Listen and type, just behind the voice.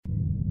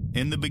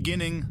In the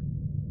beginning,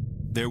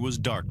 there was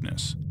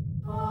darkness.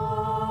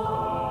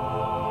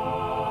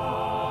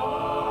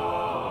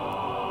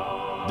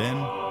 Then,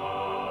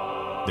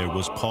 there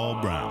was Paul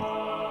Brown.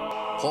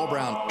 Paul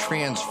Brown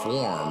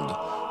transformed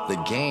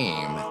the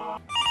game.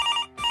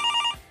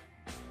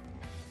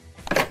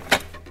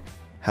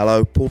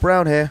 Hello, Paul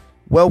Brown here.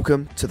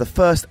 Welcome to the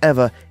first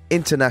ever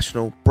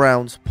International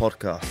Browns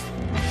podcast.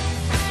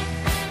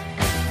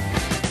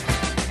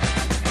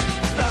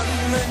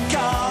 London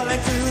calling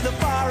to the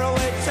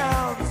faraway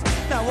towns.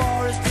 Now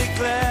war is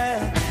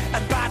declared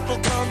and battle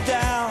come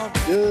down.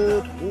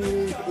 Good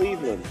morning,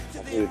 Cleveland.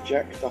 With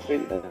Jack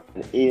Duffin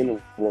and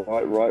Ian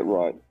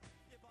right.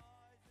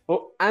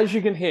 Well, as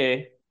you can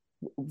hear,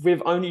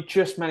 we've only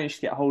just managed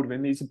to get hold of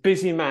him. He's a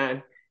busy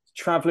man,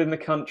 travelling the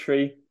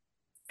country,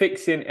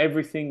 fixing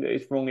everything that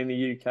is wrong in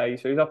the UK.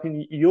 So he's up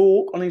in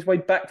York, on his way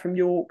back from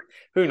York.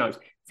 Who knows?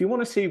 If you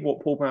want to see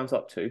what Paul Brown's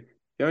up to,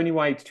 the only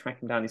way to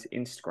track him down is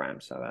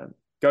Instagram. So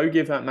go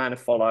give that man a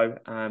follow.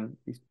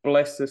 He's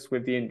blessed us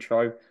with the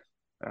intro,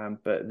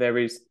 but there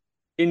is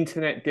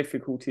internet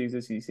difficulties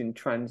as he's in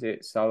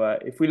transit. So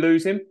if we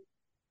lose him,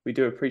 we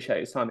do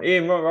appreciate his time.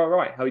 Ian,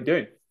 right. How are you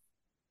doing?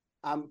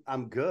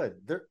 I'm good.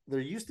 There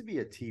used to be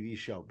a TV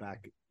show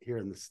back here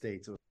in the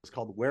States. It was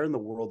called Where in the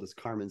World is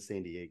Carmen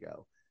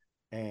Sandiego?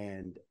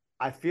 And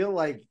I feel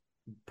like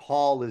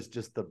Paul is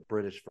just the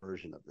British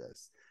version of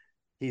this.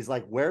 He's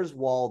like, Where's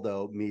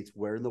Waldo meets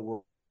Where in the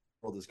World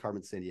is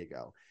Carmen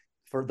Sandiego?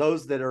 For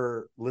those that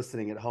are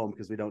listening at home,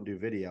 because we don't do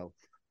video,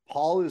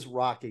 Paul is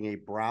rocking a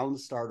brown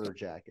starter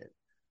jacket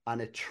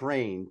on a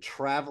train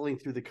traveling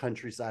through the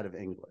countryside of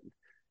England.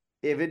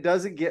 If it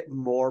doesn't get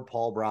more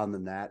Paul Brown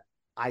than that,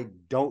 I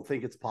don't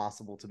think it's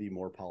possible to be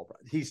more Paul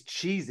Brown. He's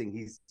cheesing.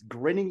 He's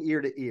grinning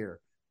ear to ear,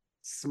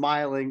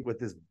 smiling with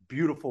this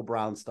beautiful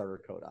brown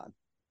starter coat on.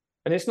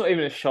 And it's not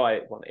even a shy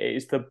one. It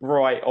is the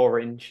bright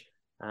orange.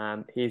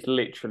 He's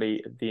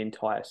literally the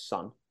entire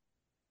sun.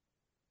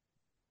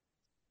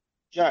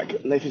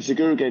 Jack, Nathan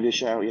Segura gave you a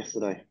shout out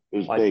yesterday. It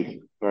was big,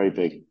 very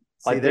big.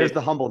 See, there's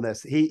the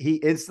humbleness. He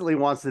instantly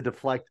wants to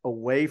deflect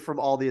away from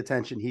all the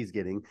attention he's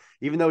getting.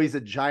 Even though he's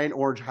a giant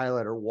orange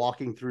highlighter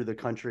walking through the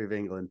country of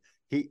England,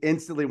 he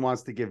instantly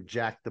wants to give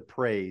Jack the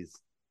praise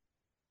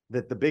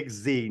that the big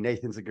Z,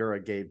 Nathan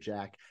Segura, gave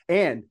Jack,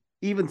 and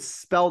even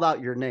spelled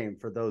out your name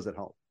for those at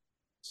home.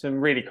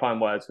 Some really kind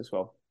words as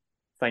well.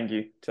 Thank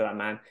you to that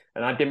man.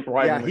 And I didn't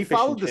write. Yeah, he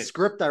followed the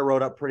script I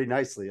wrote up pretty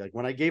nicely. Like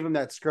when I gave him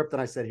that script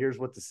and I said, here's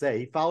what to say,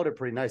 he followed it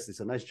pretty nicely.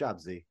 So nice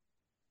job, Z.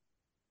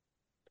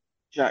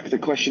 Jack, the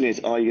question is,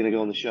 are you going to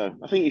go on the show?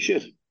 I think you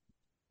should.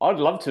 I'd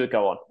love to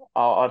go on.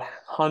 I'd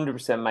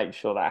 100% make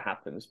sure that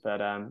happens. But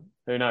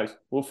who knows?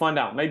 We'll find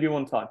out. Maybe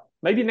one time.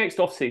 Maybe next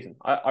off season.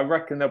 I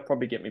reckon they'll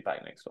probably get me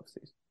back next off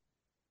season.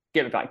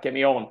 Get me back. Get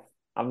me on.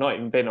 I've not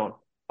even been on.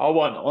 I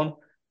wasn't on.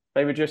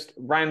 They were just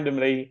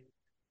randomly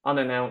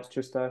unannounced,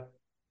 just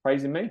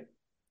praising me.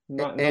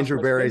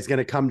 Andrew Berry is going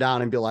to come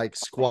down and be like,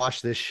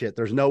 squash this shit.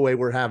 There's no way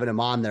we're having him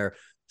on there.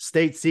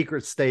 State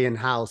secrets stay in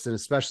house, and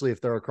especially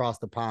if they're across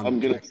the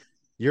pond,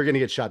 you're going to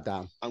get shut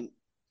down.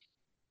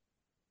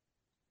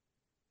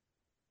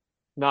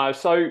 No,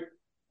 so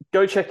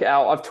go check it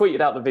out. I've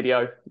tweeted out the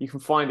video. You can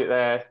find it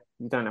there.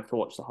 You don't have to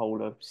watch the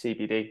whole of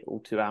CBD, all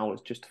 2 hours,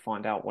 just to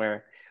find out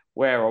where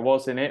I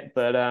was in it.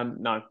 But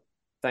no,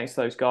 thanks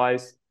to those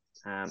guys.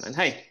 And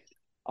hey,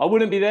 I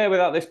wouldn't be there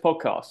without this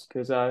podcast,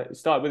 because it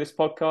started with this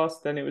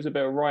podcast, then it was a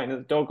bit of writing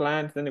at the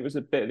Dogland, then it was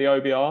a bit of the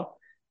OBR.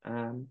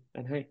 And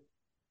hey,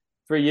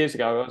 3 years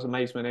ago, I was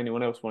amazed when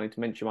anyone else wanted to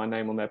mention my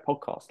name on their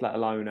podcast, let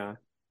alone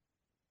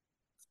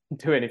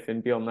do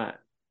anything beyond that.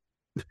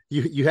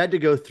 You had to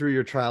go through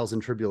your trials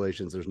and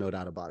tribulations. There's no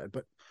doubt about it.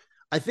 But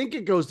I think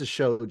it goes to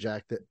show,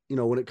 Jack, that,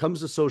 when it comes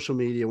to social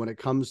media, when it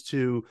comes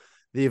to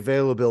the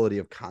availability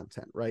of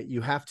content, right, you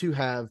have to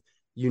have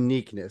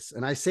uniqueness.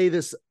 And I say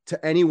this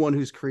to anyone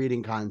who's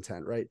creating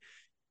content, right?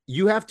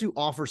 You have to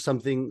offer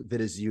something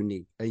that is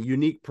unique, a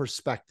unique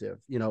perspective,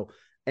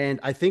 and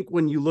I think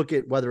when you look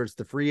at whether it's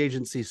the free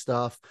agency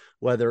stuff,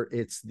 whether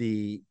it's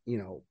the,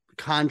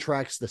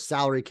 contracts, the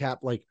salary cap,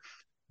 like,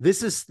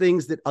 this is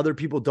things that other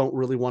people don't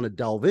really want to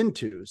delve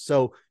into.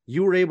 So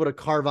you were able to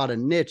carve out a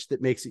niche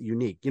that makes it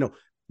unique.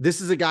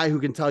 This is a guy who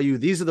can tell you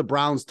these are the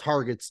Browns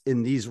targets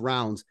in these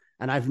rounds.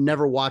 And I've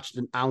never watched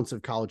an ounce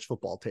of college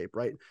football tape,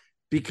 right?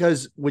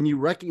 Because when you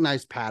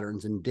recognize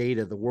patterns and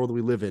data, the world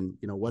we live in,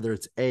 whether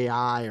it's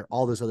AI or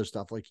all this other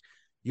stuff, like,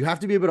 you have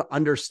to be able to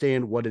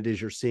understand what it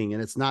is you're seeing.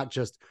 And it's not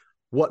just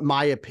what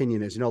my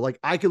opinion is. Like,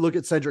 I could look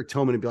at Cedric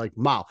Tillman and be like,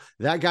 wow,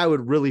 that guy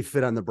would really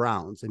fit on the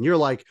Browns. And you're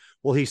like,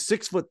 well, he's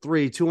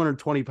 6'3",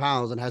 220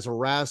 pounds and has a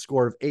RAS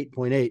score of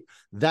 8.8.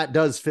 That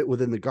does fit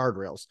within the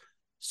guardrails.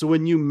 So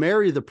when you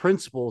marry the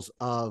principles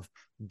of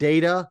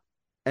data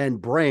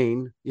and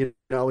brain,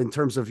 in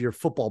terms of your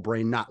football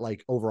brain, not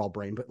like overall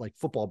brain, but like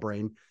football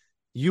brain,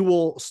 you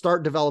will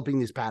start developing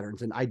these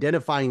patterns, and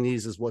identifying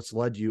these is what's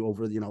led you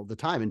over, the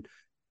time. And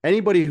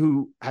anybody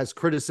who has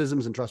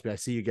criticisms, and trust me, I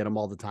see you get them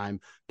all the time,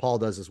 Paul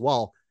does as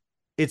well,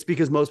 it's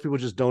because most people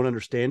just don't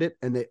understand it.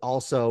 And they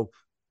also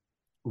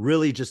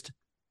really just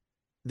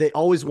they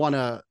always want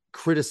to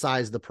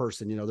criticize the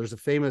person. You know, there's a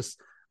famous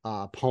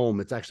poem.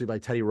 It's actually by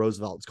Teddy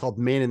Roosevelt. It's called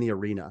Man in the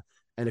Arena.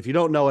 And if you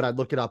don't know it, I'd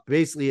look it up.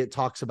 Basically, it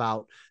talks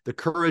about the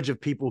courage of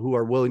people who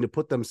are willing to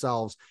put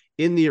themselves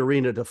in the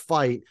arena to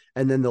fight,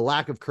 and then the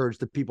lack of courage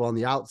that people on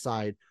the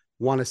outside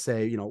want to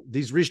say, you know,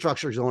 these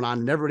restructures going on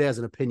and everybody has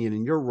an opinion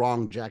and you're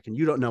wrong, Jack, and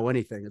you don't know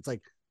anything. It's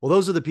like, well,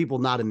 those are the people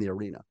not in the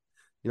arena.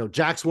 You know,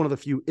 Jack's one of the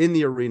few in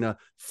the arena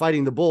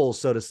fighting the bulls,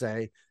 so to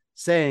say,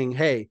 saying,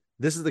 hey,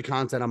 this is the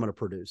content I'm going to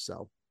produce.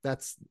 So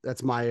that's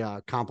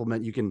my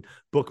compliment. You can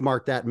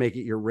bookmark that, make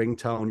it your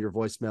ringtone, your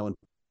voicemail, and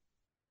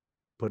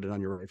put it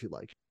on your, if you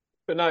like.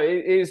 But no,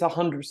 it is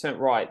 100%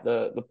 right.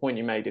 The point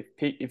you made.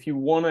 If you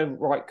want to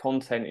write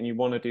content and you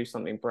want to do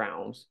something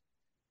Browns,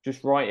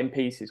 just write in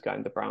pieces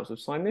going, the Browns have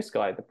signed this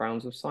guy, the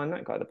Browns have signed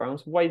that guy, the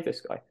Browns have waived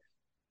this guy.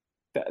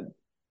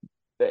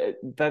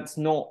 That's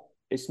not,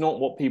 it's not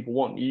what people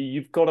want.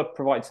 You've got to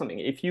provide something.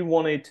 If you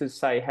wanted to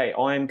say, hey,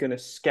 I am going to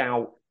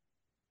scout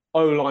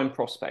O-line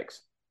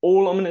prospects,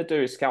 all I'm going to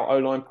do is scout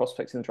O-line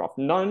prospects in the draft.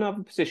 None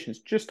other positions,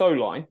 just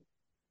O-line.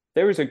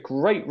 There is a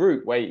great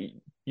route where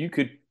you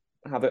could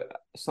have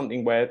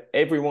something where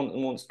everyone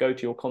wants to go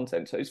to your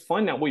content. So it's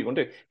find out what you want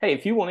to do. Hey,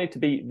 if you wanted to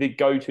be the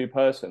go-to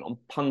person on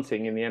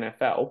punting in the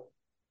NFL,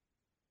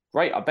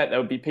 great. I bet there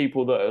would be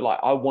people that are like,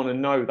 I want to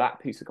know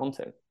that piece of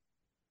content.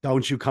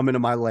 Don't you come into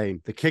my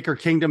lane. The kicker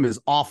kingdom is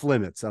off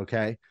limits,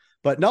 okay?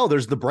 But no,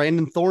 there's the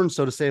Brandon Thorne,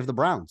 so to say, of the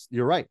Browns.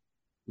 You're right.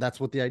 That's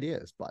what the idea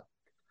is. But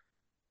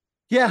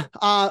yeah,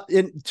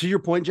 and to your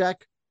point,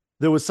 Jack,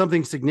 there was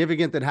something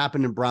significant that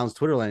happened in Browns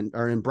Twitterland,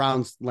 or in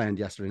Browns land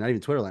yesterday, not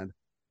even Twitterland.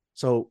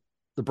 So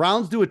the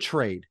Browns do a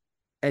trade,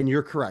 and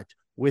you're correct.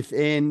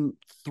 Within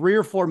 3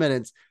 or 4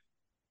 minutes,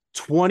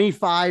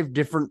 25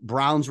 different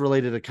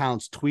Browns-related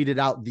accounts tweeted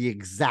out the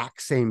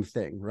exact same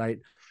thing, right?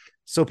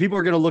 So people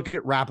are going to look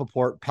at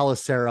Rappaport,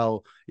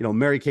 Pelissero, you know,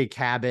 Mary Kay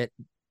Cabot,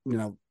 you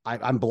know,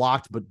 I'm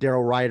blocked, but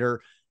Daryl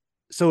Ryder.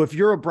 So if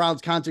you're a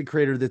Browns content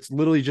creator that's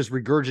literally just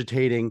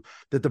regurgitating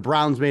that the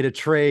Browns made a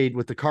trade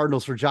with the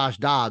Cardinals for Josh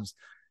Dobbs,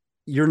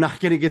 you're not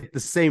going to get the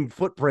same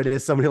footprint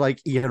as somebody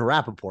like Ian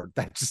Rappaport.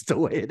 That's just the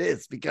way it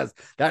is, because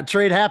that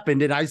trade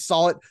happened and I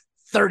saw it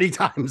 30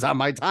 times on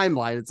my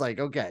timeline. It's like,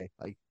 okay,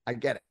 like I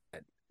get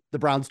it. The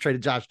Browns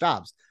traded Josh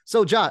Dobbs.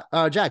 So Jack,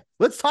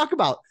 let's talk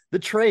about the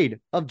trade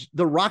of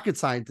the rocket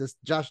scientist,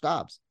 Josh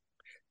Dobbs.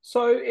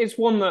 So it's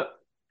one that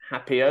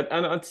happier.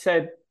 And I'd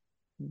said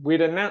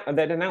they'd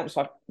announced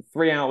like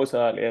 3 hours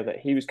earlier that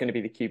he was going to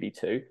be the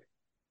QB2.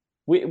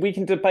 We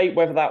can debate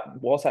whether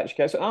that was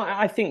actually the case.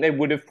 I think they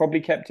would have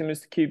probably kept him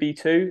as the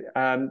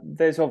QB2.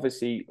 There's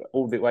obviously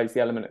always the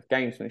element of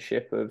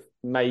gamesmanship of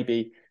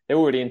maybe they're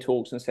already in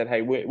talks and said,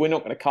 hey, we're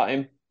not going to cut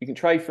him. You can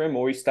trade for him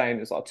or he's staying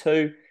as our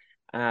 2.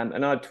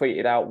 And I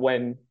tweeted out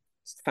when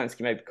Stefanski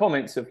made the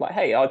comments of like,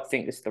 hey, I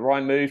think this is the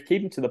right move.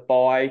 Keep him to the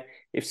bye.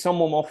 If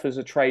someone offers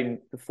a trade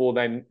before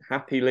then,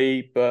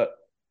 happily, but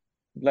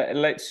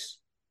let's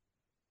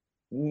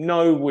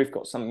know we've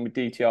got something with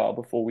DTR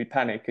before we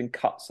panic and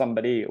cut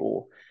somebody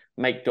or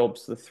make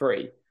Dobbs the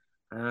 3.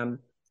 And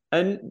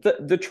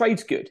the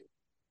trade's good,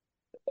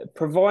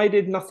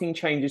 provided nothing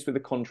changes with the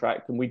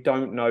contract, and we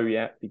don't know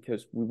yet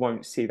because we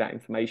won't see that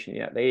information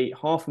yet. They eat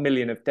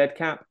 $500,000 of dead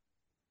cap.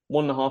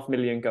 $1.5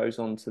 million goes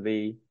on to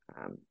the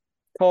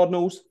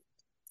Cardinals.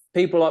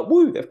 People are like,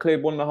 woo, they've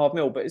cleared $1.5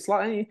 million. But it's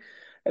like, hey,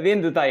 at the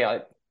end of the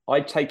day, I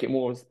take it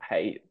more as,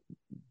 hey,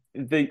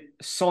 the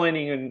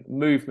signing and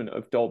movement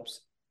of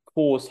Dobbs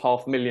caused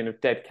 $500,000 of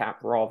dead cap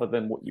rather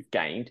than what you've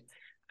gained.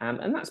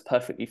 And that's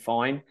perfectly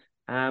fine.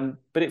 But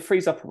it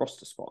frees up a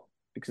roster spot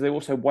because they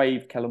also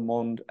waived Kellen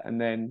Mond and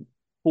then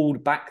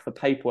pulled back the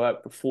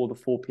paperwork before the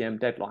 4 p.m.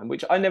 deadline,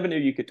 which I never knew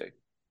you could do.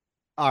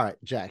 All right,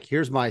 Jack,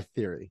 here's my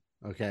theory,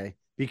 okay?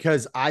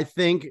 Because I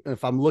think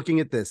if I'm looking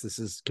at this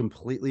is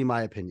completely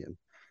my opinion.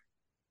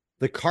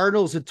 The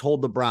Cardinals had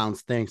told the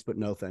Browns, thanks, but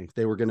no thanks.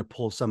 They were going to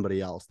pull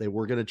somebody else. They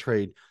were going to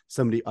trade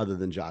somebody other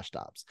than Josh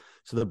Dobbs.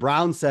 So the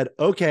Browns said,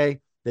 okay,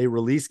 they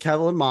released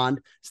Kellen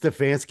Mond.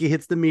 Stefanski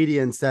hits the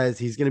media and says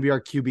he's going to be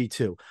our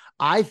QB2.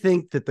 I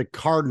think that the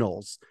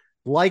Cardinals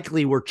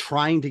likely were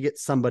trying to get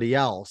somebody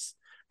else,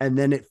 and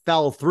then it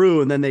fell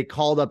through, and then they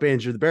called up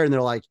Andrew the Bear, and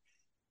they're like,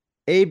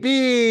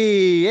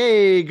 AB,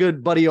 hey,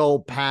 good buddy,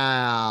 old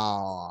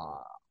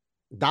pal.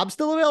 Dobbs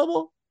still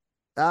available?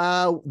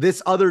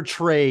 This other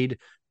trade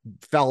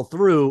fell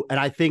through, and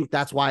I think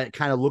that's why it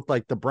kind of looked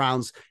like the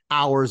Browns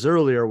hours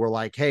earlier were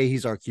like, hey,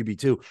 he's our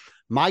QB2.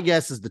 My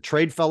guess is the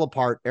trade fell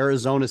apart.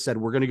 Arizona said,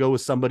 we're going to go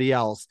with somebody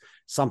else.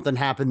 Something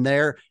happened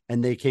there,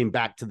 and they came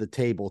back to the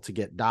table to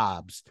get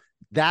Dobbs.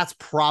 That's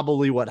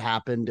probably what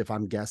happened, if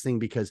I'm guessing,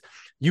 because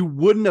you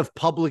wouldn't have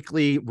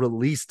publicly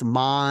released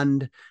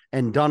Mond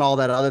and done all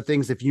that other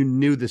things if you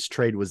knew this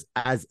trade was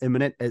as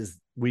imminent as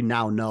we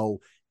now know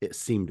it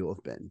seemed to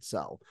have been.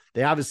 So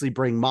they obviously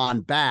bring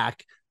Mond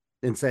back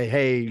and say,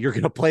 hey, you're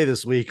going to play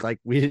this week. Like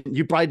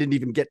you probably didn't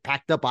even get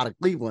packed up out of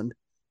Cleveland.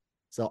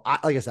 So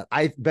like I said,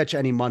 I bet you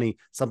any money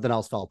something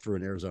else fell through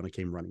and Arizona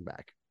came running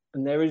back.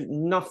 And there is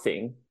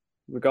nothing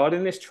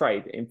regarding this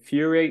trade that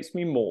infuriates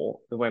me more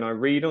than when I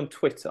read on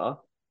Twitter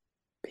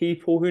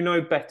people who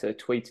know better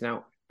tweeting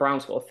out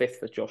Brown's got a fifth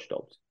for Josh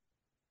Dobbs.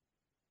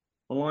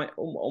 I'm like, Didn't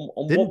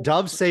what?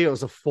 Dobbs say it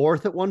was a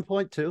fourth at one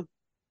point too?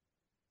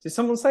 Did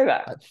someone say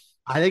that?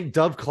 I think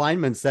Dov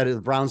Kleinman said it,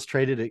 the Browns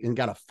traded it and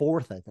got a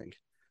fourth, I think.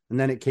 And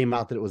then it came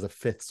out that it was a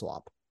fifth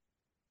swap.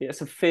 Yeah,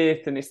 it's a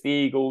fifth, and it's the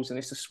Eagles, and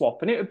it's a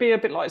swap. And it would be a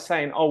bit like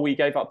saying, oh, we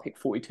gave up pick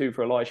 42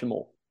 for Elijah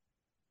Moore.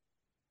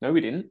 No,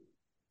 we didn't.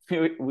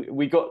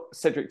 We got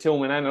Cedric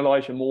Tillman and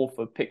Elijah Moore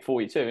for pick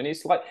 42. And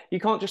it's like, you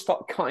can't just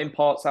start cutting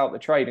parts out of the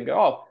trade and go,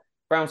 oh,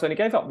 Browns only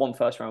gave up one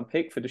first-round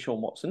pick for Deshaun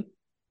Watson.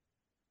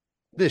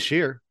 This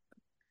year.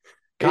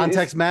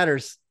 Context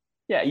matters.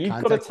 Yeah, you've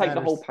got to take the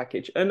whole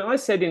package. And I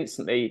said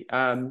instantly,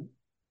 I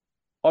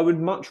would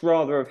much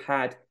rather have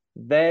had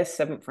their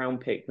 7th-round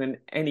pick than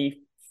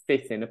any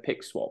fifth in a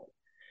pick swap.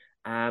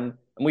 And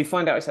we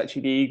find out it's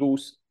actually the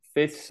Eagles'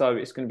 fifth, so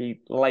it's going to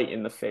be late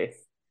in the 5th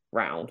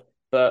round.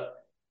 But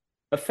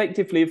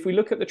effectively, if we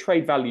look at the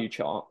trade value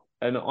chart,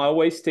 and I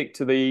always stick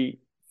to the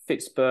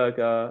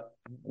Fitzgerald,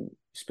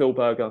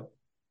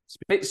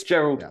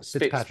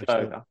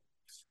 Spitzberger.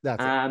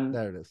 That's it.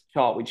 There it is.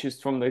 Chart, which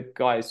is from the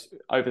guys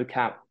over the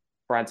cap,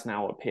 Brad's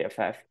now at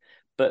PFF.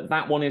 But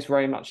that one is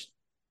very much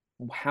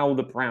how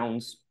the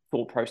Browns'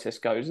 thought process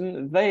goes.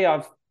 And they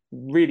have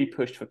really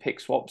pushed for pick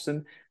swaps.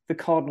 And the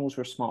Cardinals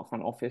are a smart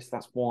front office.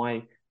 That's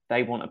why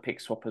they want a pick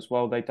swap as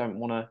well. They don't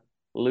want to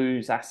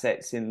lose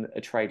assets in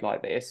a trade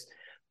like this.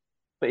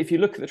 But if you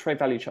look at the trade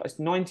value chart, it's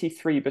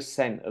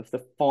 93% of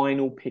the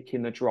final pick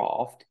in the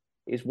draft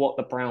is what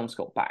the Browns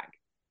got back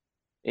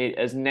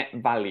as net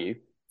value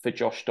for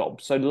Josh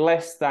Dobbs. So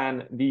less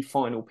than the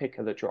final pick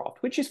of the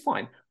draft, which is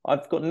fine.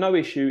 I've got no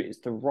issue. It's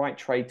the right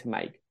trade to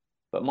make.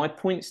 But my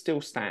point still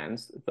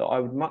stands that I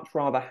would much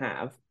rather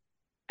have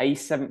a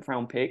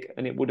 7th-round pick,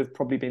 and it would have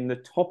probably been the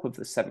top of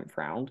the 7th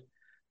round,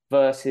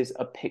 versus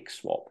a pick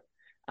swap.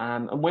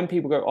 And when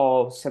people go,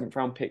 oh,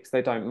 7th-round picks,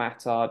 they don't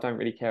matter, I don't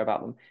really care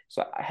about them.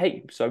 So,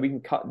 hey, so we can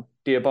cut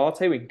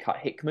Diabate, we can cut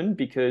Hickman,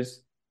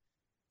 because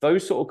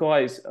those sort of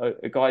guys are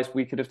guys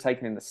we could have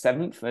taken in the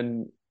 7th,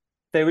 and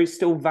there is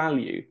still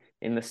value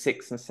in the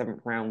 6th and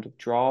 7th round of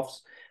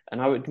drafts.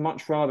 And I would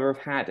much rather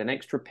have had an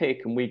extra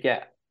pick and we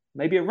get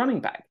maybe a running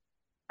back,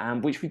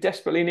 which we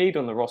desperately need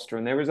on the roster.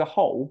 And there is a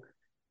hole,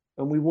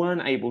 and we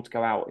weren't able to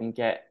go out and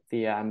get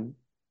the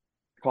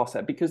class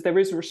set because there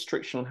is a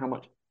restriction on how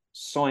much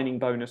signing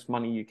bonus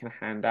money you can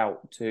hand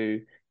out to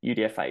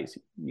UDFAs.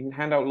 You can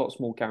hand out lots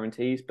more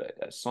guarantees,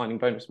 but signing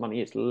bonus money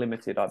is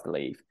limited, I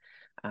believe.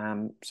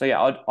 So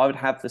yeah, I would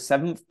have the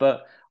 7th,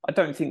 but I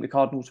don't think the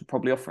Cardinals are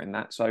probably offering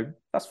that, so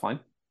that's fine.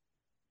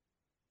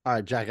 All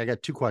right, Jack, I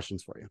got 2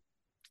 questions for you.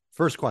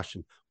 First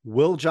question,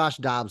 will Josh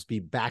Dobbs be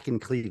back in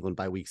Cleveland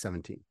by week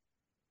 17?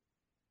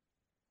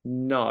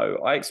 No,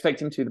 I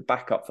expect him to be the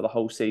backup for the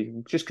whole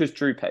season, just because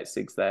Drew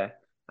Petzig's there.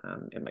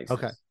 It makes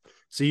sense.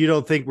 So you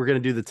don't think we're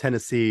going to do the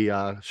Tennessee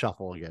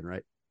shuffle again,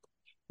 right?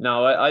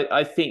 No,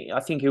 I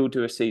think he'll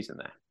do a season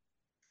there.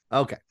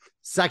 Okay.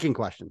 Second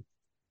question.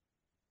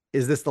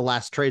 Is this the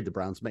last trade the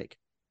Browns make?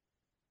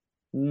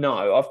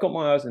 No, I've got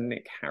my eyes on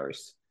Nick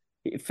Harris.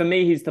 For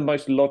me, he's the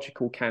most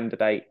logical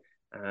candidate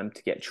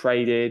to get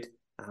traded.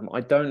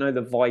 I don't know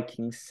the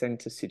Vikings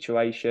center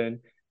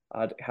situation.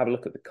 I'd have a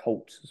look at the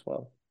Colts as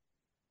well.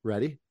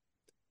 Ready?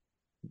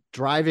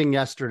 Driving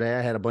yesterday,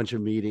 I had a bunch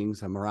of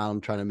meetings. I'm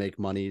around trying to make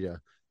money to,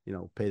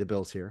 pay the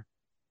bills here.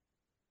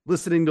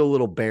 Listening to a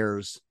little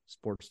Bears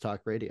sports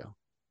talk radio.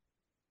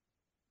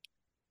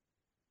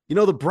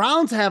 The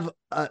Browns have,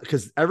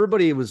 because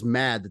everybody was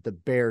mad that the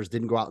Bears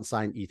didn't go out and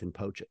sign Ethan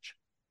Pocic.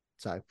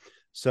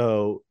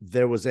 So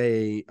there was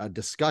a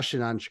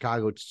discussion on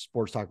Chicago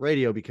Sports Talk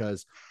Radio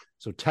because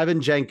Tevin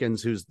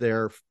Jenkins, who's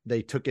there,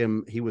 they took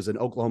him. He was an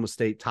Oklahoma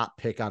State top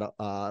pick out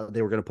of,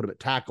 they were going to put him at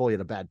tackle. He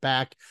had a bad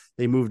back.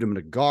 They moved him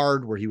to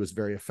guard where he was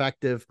very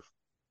effective.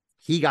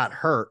 He got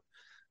hurt.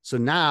 So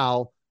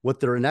now what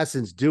they're in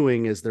essence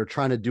doing is they're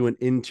trying to do an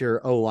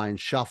interior O-line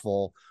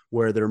shuffle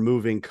where they're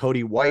moving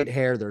Cody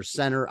Whitehair, their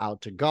center,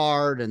 out to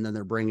guard, and then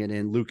they're bringing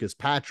in Lucas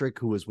Patrick,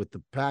 who was with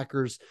the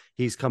Packers.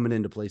 He's coming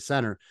in to play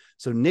center.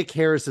 So Nick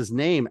Harris's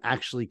name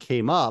actually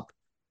came up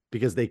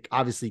because they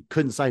obviously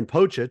couldn't sign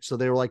Pocic. So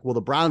they were like, well,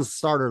 the Browns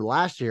starter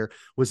last year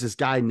was this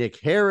guy, Nick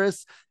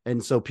Harris.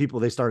 And so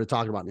they started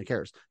talking about Nick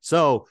Harris.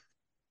 So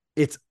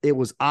it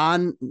was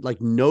on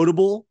like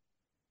notable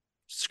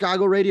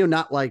Chicago radio,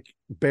 not like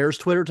Bears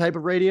Twitter type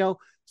of radio.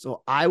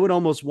 So I would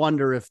almost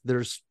wonder if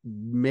there's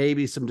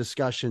maybe some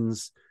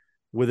discussions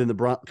within the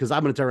Browns, because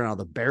I'm going to tell you right now,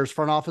 the Bears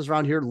front office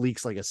around here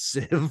leaks like a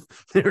sieve.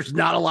 There's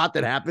not a lot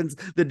that happens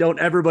that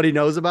everybody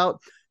knows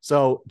about.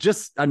 So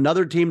just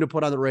another team to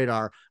put on the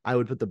radar. I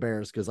would put the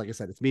Bears because, like I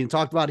said, it's being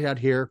talked about out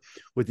here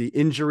with the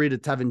injury to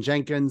Tevin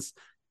Jenkins,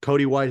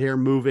 Cody Whitehair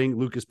moving,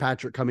 Lucas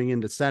Patrick coming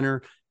into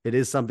center. It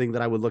is something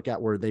that I would look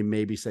at where they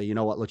maybe say, you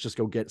know what, let's just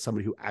go get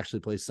somebody who actually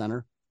plays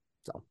center.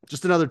 So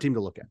just another team to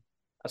look at.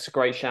 That's a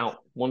great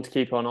shout. One to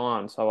keep an eye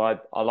on. So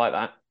I like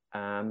that.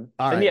 All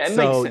right. Yeah,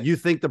 so you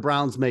think the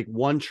Browns make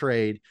one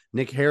trade?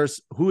 Nick Harris,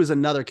 who is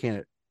another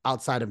candidate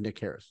outside of Nick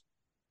Harris?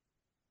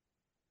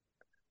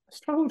 I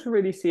struggle to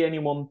really see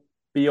anyone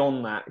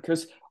beyond that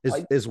because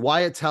Is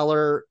Wyatt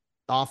Teller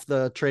off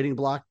the trading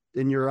block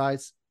in your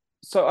eyes?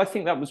 So I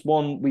think that was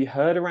one we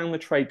heard around the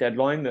trade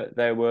deadline that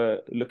they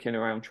were looking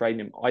around trading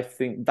him. I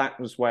think that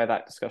was where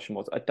that discussion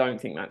was. I don't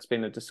think that's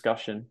been a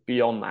discussion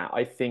beyond that.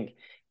 I think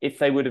if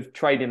they would have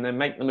traded him, then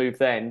make the move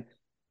then.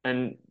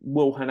 And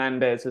Will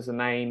Hernandez is a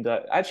name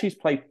that actually has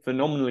played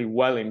phenomenally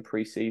well in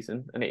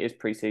preseason, and it is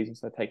preseason,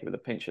 so take it with a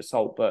pinch of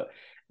salt. But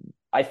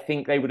I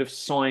think they would have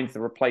signed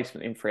the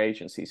replacement in free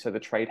agency, so the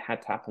trade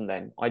had to happen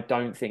then. I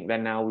don't think they're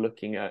now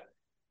looking at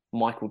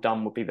Michael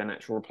Dunn would be the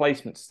natural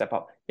replacement to step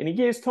up. In a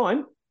year's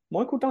time,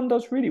 Michael Dunn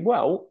does really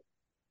well.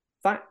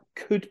 That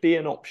could be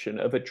an option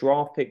of a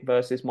draft pick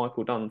versus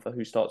Michael Dunn for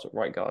who starts at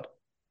right guard.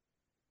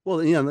 Well,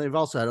 they've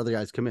also had other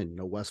guys come in.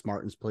 Wes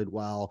Martin's played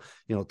well.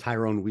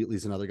 Tyrone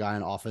Wheatley's another guy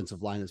on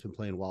offensive line that's been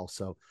playing well.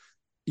 So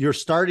you're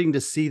starting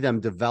to see them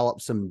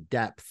develop some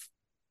depth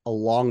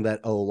along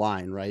that O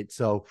line, right?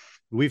 So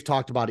we've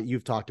talked about it.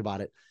 You've talked about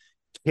it.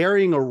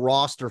 Carrying a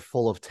roster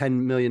full of $10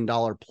 million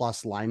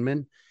plus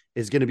linemen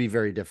is going to be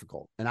very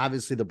difficult. And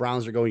obviously the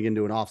Browns are going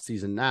into an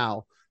offseason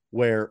now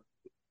where,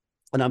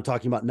 and I'm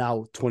talking about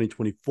now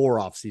 2024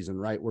 offseason,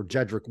 right? Where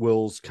Jedrick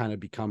Wills kind of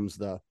becomes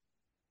the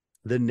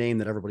name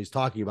that everybody's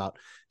talking about.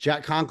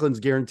 Jack Conklin's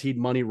guaranteed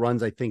money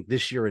runs, I think,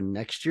 this year and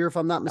next year, if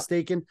I'm not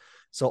mistaken.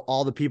 So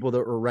all the people that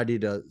were ready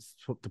to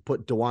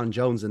put DeJuan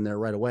Jones in there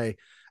right away,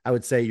 I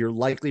would say you're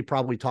likely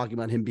probably talking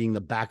about him being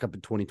the backup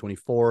in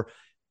 2024,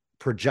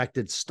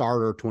 projected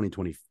starter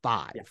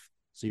 2025. Yeah.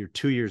 So you're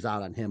 2 years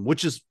out on him,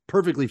 which is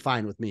perfectly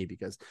fine with me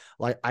because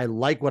I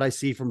like what I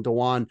see from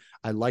DeJuan.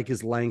 I like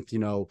his length.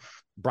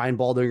 Brian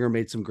Baldinger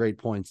made some great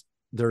points.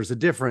 There's a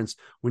difference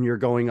when you're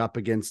going up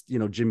against,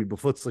 Jimmy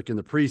Bufutslik in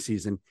the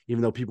preseason,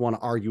 even though people want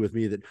to argue with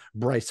me that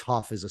Bryce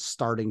Huff is a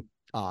starting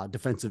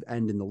defensive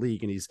end in the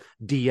league and he's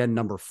DN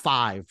number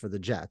 5 for the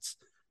Jets.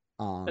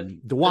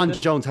 DeJuan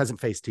Jones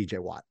hasn't faced TJ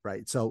Watt,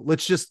 right? So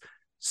let's just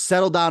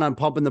settle down on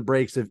pumping the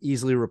brakes of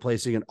easily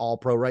replacing an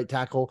all-pro right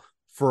tackle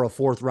for a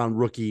 4th round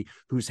rookie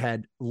who's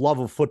had love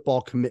of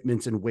football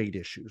commitments and weight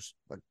issues.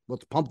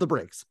 Let's pump the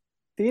brakes.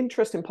 The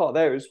interesting part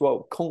there is,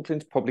 well,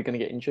 Conklin's probably going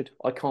to get injured.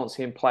 I can't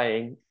see him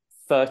playing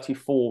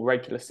 34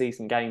 regular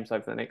season games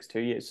over the next 2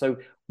 years. So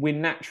we're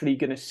naturally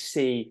going to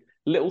see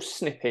little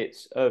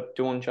snippets of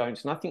DeJuan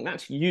Jones. And I think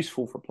that's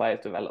useful for players'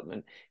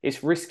 development.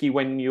 It's risky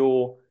when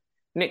you're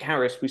Nick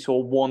Harris. We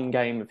saw one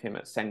game of him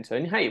at center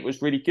and hey, it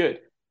was really good,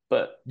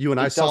 but you and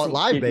I saw it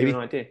live, baby. An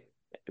idea.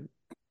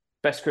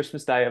 Best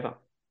Christmas day ever.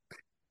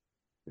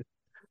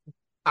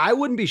 I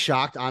wouldn't be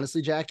shocked,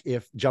 honestly, Jack,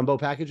 if jumbo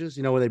packages,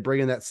 when they bring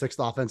in that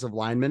 6th offensive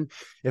lineman,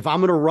 if I'm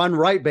going to run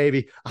right,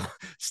 baby,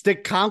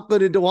 stick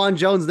Conklin and DeJuan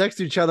Jones next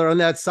to each other on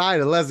that side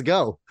and let's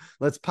go.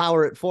 Let's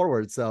power it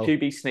forward. So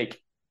QB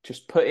sneak,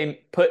 just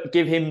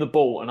give him the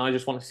ball. And I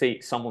just want to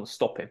see someone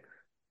stop him.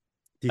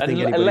 Do you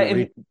think let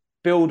him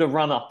build a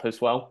run up as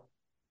well.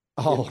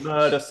 Oh,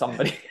 murder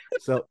somebody.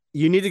 So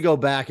you need to go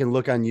back and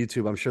look on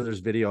YouTube. I'm sure there's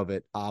video of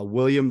it.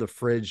 William the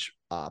Fridge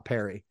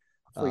Perry.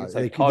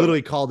 They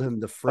literally called him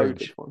the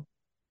Fridge.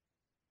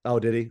 Oh,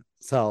 did he?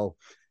 So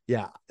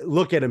yeah,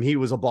 look at him. He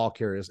was a ball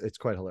carrier. It's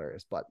quite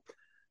hilarious, but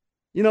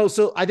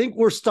so I think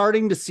we're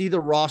starting to see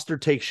the roster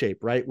take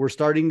shape, right? We're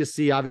starting to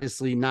see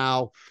obviously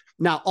now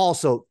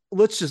also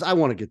I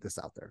want to get this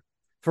out there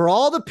for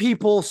all the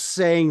people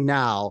saying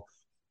now,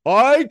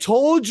 I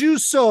told you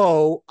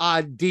so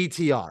on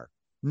DTR.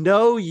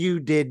 No, you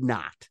did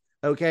not.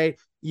 Okay.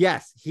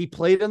 Yes, he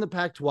played in the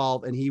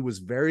Pac-12 and he was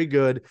very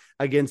good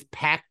against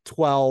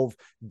Pac-12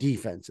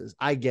 defenses.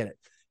 I get it.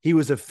 He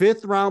was a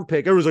 5th round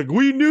pick. It was like,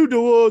 we knew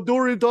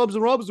Dorian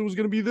Thompson-Robinson was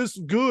going to be this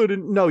good.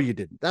 And no, you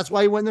didn't. That's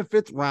why he went in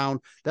the 5th round.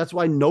 That's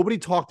why nobody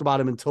talked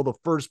about him until the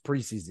first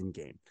preseason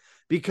game,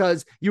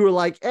 because you were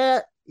like,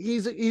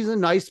 he's a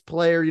nice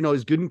player.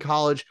 He's good in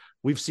college.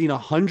 We've seen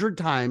 100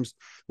 times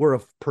where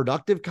a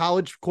productive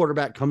college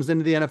quarterback comes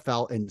into the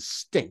NFL and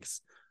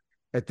stinks.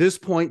 At this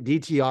point,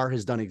 DTR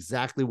has done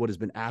exactly what has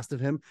been asked of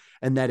him,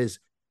 and that is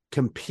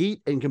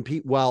compete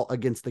well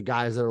against the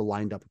guys that are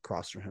lined up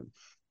across from him.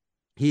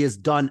 He has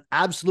done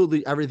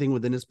absolutely everything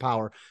within his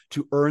power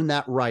to earn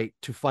that right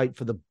to fight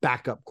for the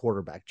backup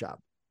quarterback job.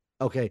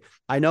 Okay,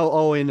 I know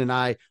Owen and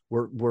I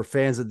were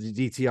fans of the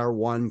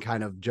DTR1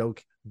 kind of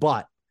joke,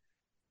 but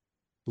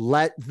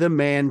let the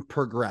man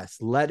progress.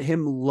 Let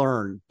him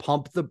learn.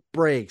 Pump the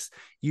brakes.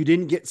 You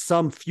didn't get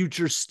some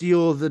future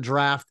steal of the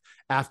draft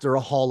after a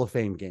Hall of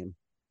Fame game.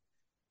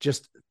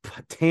 Just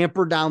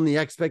tamper down the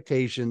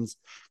expectations.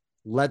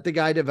 Let the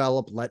guy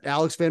develop. Let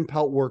Alex Van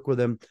Pelt work with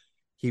him.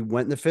 He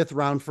went in the 5th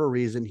round for a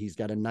reason. He's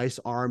got a nice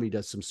arm. He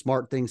does some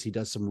smart things. He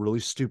does some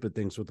really stupid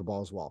things with the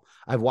ball as well.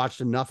 I've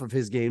watched enough of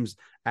his games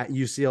at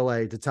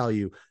UCLA to tell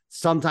you,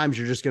 sometimes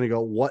you're just going to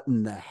go, what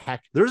in the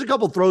heck? There's a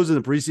couple throws in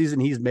the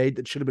preseason he's made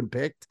that should have been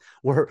picked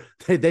where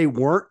they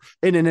weren't.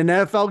 And in an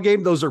NFL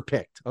game, those are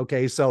picked.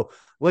 Okay, so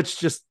let's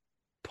just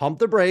pump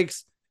the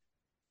brakes.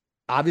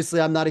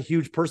 Obviously, I'm not a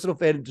huge personal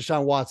fan of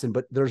Deshaun Watson,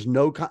 but there's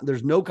no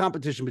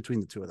competition between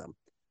the two of them.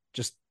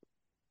 Just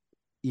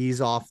ease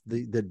off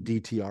the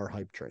DTR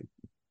hype train.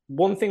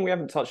 One thing we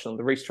haven't touched on,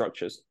 the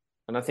restructures.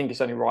 And I think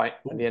it's only right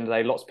at the end of the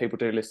day. Lots of people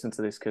do listen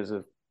to this because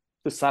of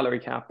the salary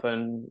cap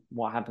and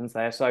what happens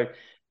there. So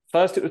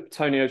first it was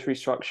Antonio's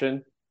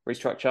restructure.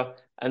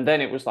 And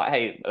then it was like,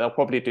 hey, they'll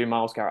probably do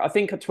Myles Garrett. I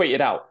think I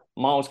tweeted out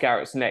Myles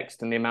Garrett's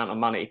next and the amount of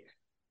money.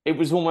 It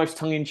was almost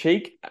tongue in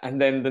cheek. And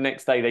then the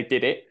next day they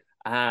did it.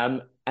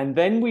 And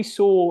then we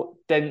saw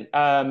David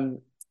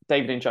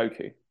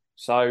Njoku.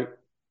 So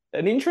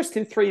an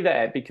interesting three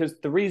there, because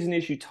the reason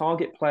is you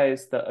target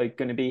players that are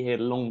going to be here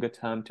longer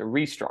term to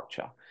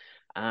restructure.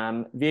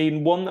 The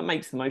one that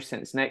makes the most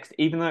sense next,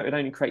 even though it would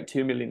only create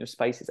 2 million of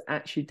space, is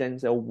actually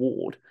Denzel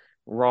Ward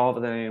rather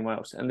than anyone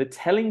else. And the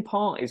telling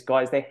part is,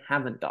 guys, they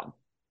haven't done.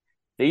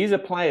 These are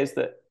players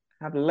that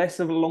have less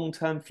of a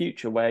long-term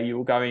future where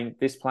you're going,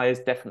 this player's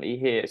definitely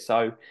here.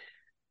 So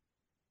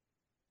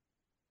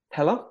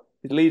Pella,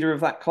 the leader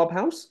of that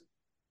clubhouse,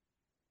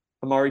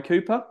 Amari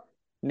Cooper,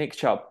 Nick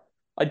Chubb.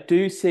 I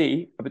do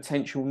see a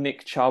potential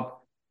Nick Chubb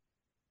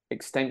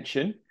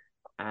extension.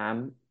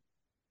 Did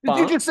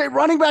you just say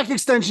running back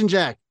extension,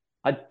 Jack?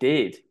 I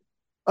did.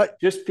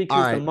 Just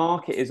because the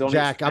market is on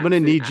Jack, I'm going to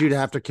need you to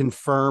have to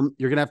confirm.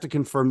 You're going to have to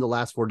confirm the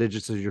last 4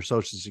 digits of your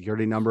social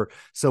security number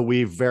so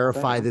we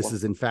verify this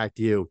is in fact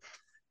you,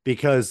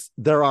 because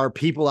there are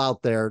people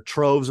out there,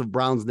 troves of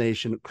Browns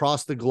Nation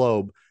across the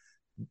globe,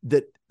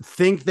 that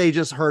think they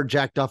just heard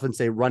Jack Duffin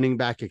say running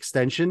back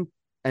extension.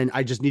 And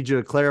I just need you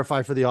to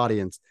clarify for the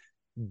audience.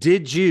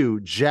 Did you,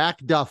 Jack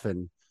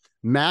Duffin,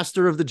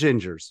 master of the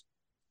Gingers,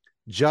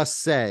 just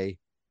say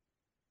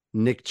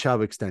Nick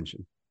Chubb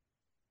extension?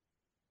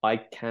 I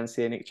can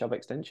see a Nick Chubb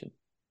extension.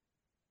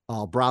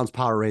 Oh, Brown's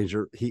Power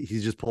Ranger.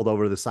 He's just pulled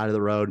over to the side of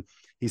the road.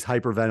 He's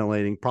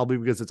hyperventilating, probably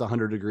because it's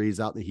 100 degrees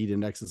out. The heat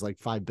index is like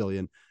 5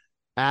 billion.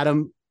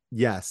 Adam,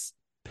 yes.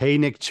 Pay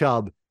Nick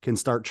Chubb can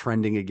start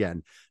trending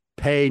again.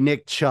 Pay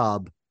Nick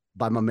Chubb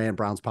by my man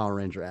Brown's Power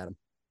Ranger, Adam.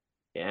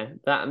 Yeah,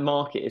 that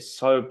market is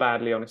so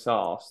badly on its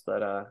arse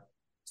that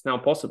it's now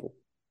possible.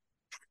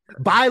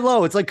 Buy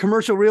low. It's like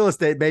commercial real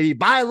estate, baby.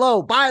 Buy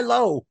low, buy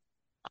low.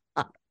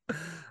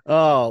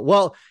 Oh,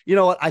 well, you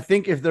know what? I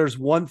think if there's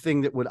one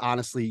thing that would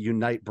honestly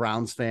unite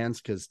Browns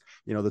fans, because,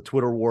 you know, the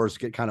Twitter wars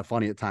get kind of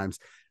funny at times.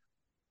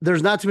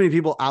 There's not too many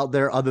people out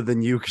there other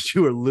than you, because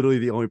you are literally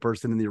the only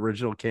person in the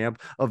original camp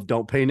of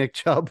don't pay Nick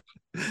Chubb.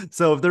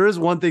 So if there is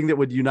one thing that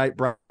would unite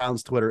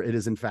Browns Twitter, it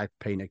is in fact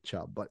pay Nick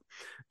Chubb. But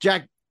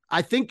Jack,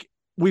 I think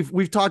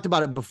we've talked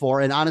about it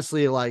before, and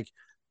honestly, like,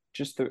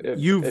 just are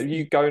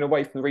you going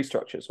away from the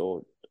restructures,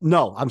 or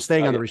no? I'm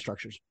staying on the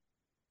restructures.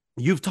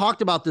 You've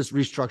talked about this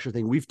restructure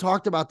thing. We've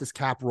talked about this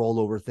cap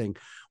rollover thing.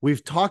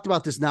 We've talked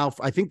about this now.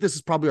 I think this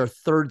is probably our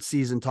 3rd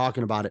season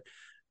talking about it.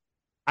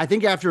 I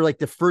think after like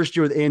the first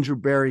year with Andrew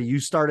Berry, you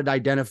started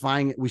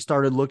identifying it. We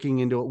started looking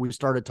into it. We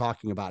started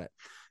talking about it.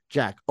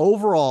 Jack,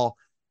 overall,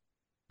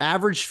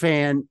 average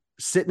fan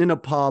sitting in a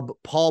pub,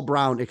 Paul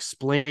Brown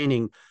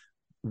explaining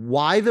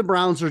why the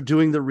Browns are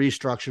doing the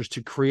restructures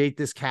to create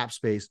this cap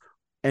space.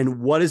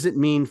 And what does it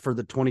mean for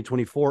the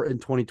 2024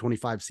 and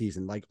 2025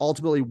 season? Like,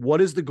 ultimately,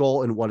 what is the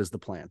goal and what is the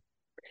plan?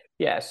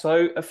 Yeah,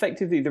 so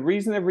effectively, the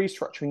reason they're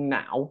restructuring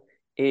now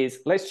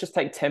is, let's just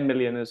take 10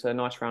 million as a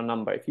nice round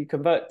number. If you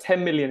convert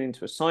 10 million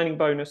into a signing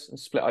bonus and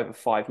split over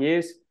 5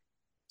 years,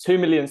 2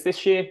 millions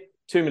this year,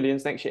 2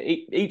 millions next year,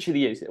 each of the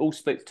years, it all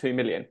splits 2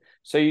 million.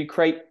 So you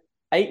create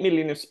 8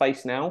 million of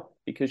space now,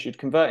 because you'd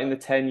convert in the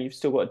 10, you've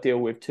still got to deal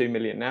with 2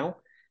 million now.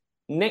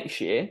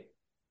 Next year,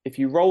 if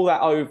you roll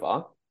that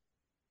over,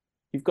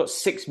 you've got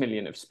 6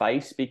 million of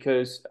space,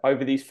 because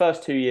over these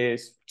first 2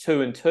 years,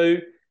 2 and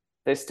 2,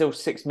 there's still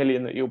 6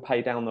 million that you'll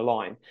pay down the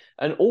line.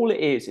 And all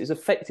it is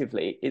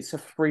effectively, it's a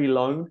free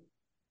loan.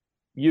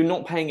 You're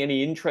not paying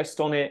any interest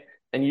on it,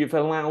 and you've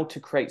allowed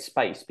to create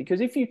space. Because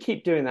if you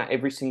keep doing that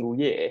every single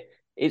year,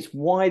 it's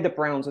why the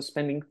Browns are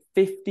spending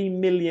 50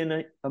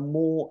 million or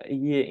more a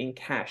year in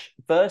cash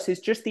versus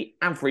just the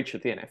average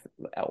of the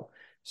NFL.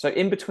 So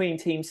in between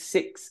teams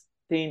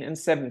 16 and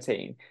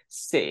 17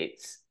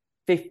 sits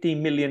 50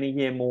 million a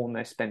year more than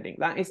they're spending.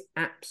 That is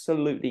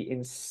absolutely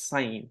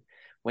insane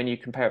when you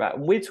compare that.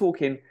 And we're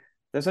talking,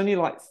 there's only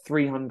like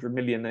 300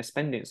 million they're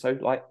spending. So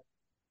like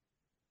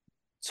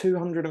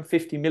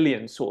 250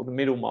 million, sort of the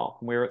middle mark,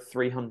 and we're at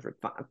 300.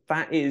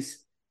 That is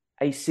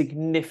a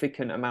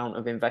significant amount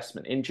of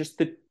investment in just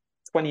the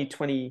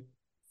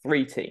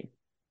 2023 team.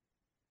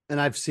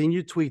 And I've seen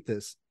you tweet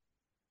this.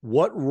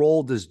 What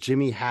role does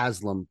Jimmy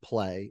Haslam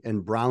play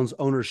in Browns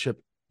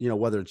ownership? You know,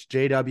 whether it's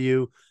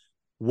JW,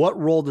 what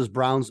role does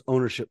Browns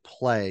ownership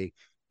play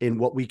in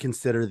what we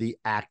consider the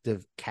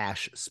active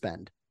cash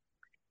spend?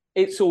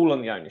 It's all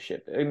on the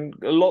ownership. And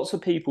lots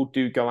of people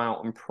do go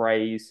out and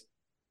praise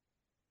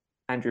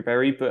Andrew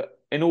Berry, but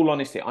in all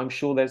honesty, I'm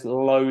sure there's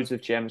loads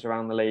of gems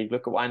around the league.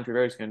 Look at what Andrew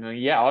Berry's going to do.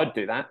 Yeah, I'd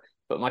do that.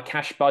 But my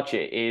cash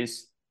budget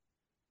is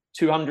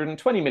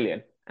 220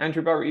 million.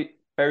 Andrew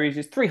Berry's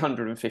is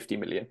 350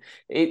 million.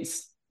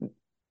 It's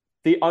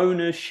the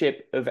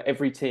ownership of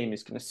every team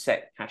is going to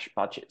set cash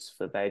budgets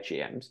for their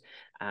GMs.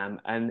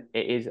 And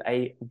it is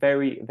a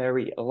very,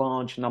 very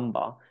large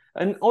number.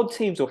 And odd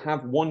teams will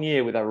have 1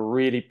 year with a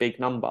really big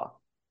number.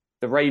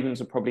 The Ravens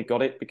have probably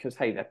got it because,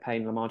 hey, they're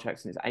paying Lamar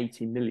Jackson is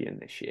 80 million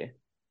this year.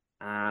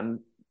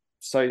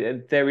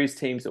 So there is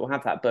teams that will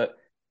have that, but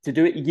to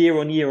do it year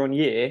on year on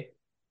year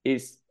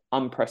is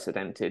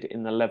unprecedented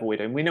in the level we're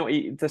doing. We know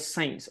the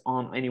Saints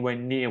aren't anywhere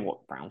near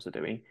what Browns are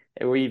doing,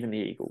 or even the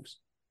Eagles.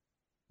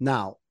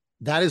 Now,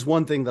 that is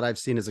one thing that I've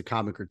seen as a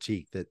common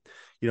critique, that,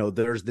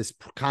 there's this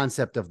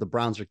concept of the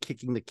Browns are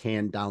kicking the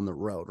can down the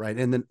road, right?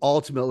 And then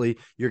ultimately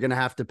you're going to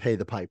have to pay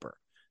the piper.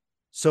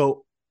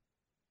 So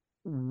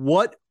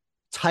what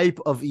type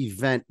of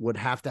event would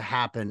have to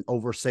happen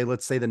over,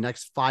 let's say the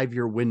next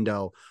 5-year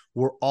window,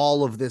 where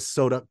all of this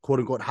soda, quote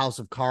unquote, house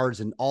of cards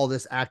and all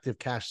this active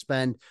cash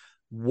spend,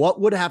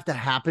 what would have to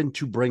happen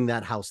to bring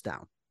that house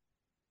down?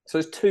 So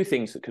there's two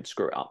things that could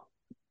screw it up.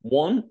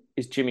 One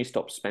is Jimmy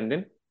stops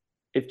spending.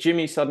 If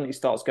Jimmy suddenly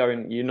starts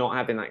going, you're not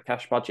having that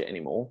cash budget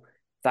anymore,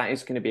 that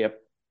is going to be a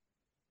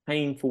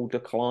painful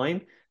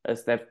decline,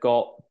 as they've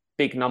got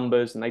big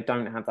numbers and they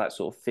don't have that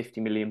sort of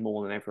 50 million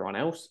more than everyone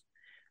else.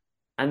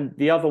 And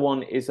the other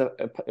one is a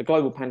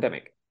global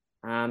pandemic.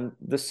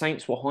 The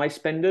Saints were high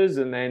spenders,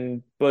 and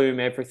then boom,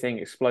 everything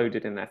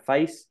exploded in their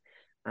face.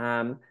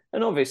 And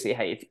obviously,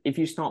 hey, if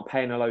you start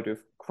paying a load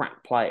of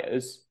crap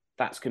players,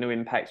 that's going to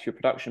impact your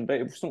production,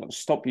 but it's not going to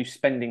stop you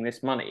spending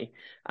this money.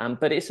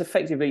 But it's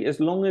effectively, as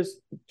long as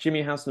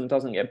Jimmy Haslam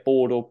doesn't get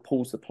bored or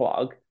pulls the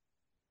plug,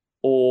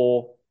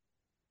 or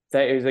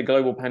there is a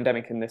global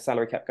pandemic and the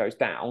salary cap goes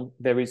down,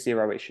 there is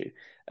zero issue.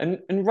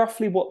 And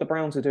roughly what the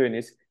Browns are doing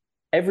is,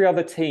 every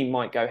other team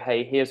might go,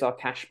 hey, here's our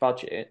cash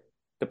budget.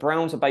 The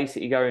Browns are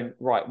basically going,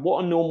 right,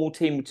 what a normal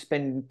team would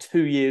spend in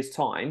 2 years'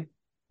 time,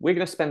 we're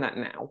going to spend that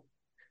now.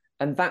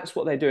 And that's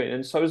what they're doing.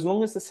 And so as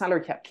long as the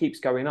salary cap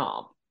keeps going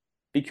up,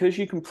 because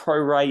you can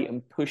prorate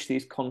and push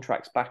these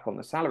contracts back on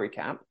the salary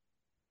cap,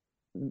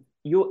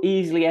 you're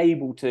easily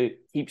able to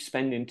keep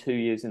spending 2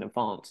 years in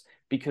advance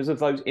because of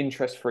those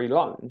interest-free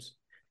loans.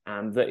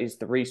 And that is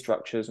the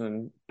restructures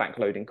and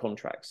backloading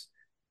contracts.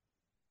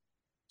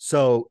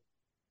 So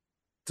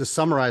to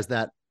summarize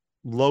that,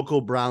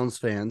 local Browns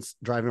fans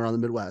driving around the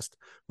Midwest,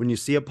 when you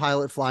see a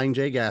Pilot Flying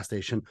J gas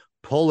station,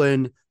 pull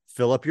in,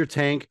 fill up your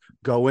tank,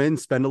 go in,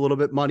 spend a little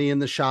bit money in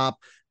the shop.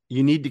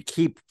 You need to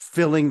keep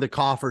filling the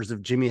coffers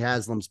of Jimmy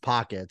Haslam's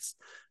pockets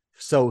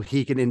so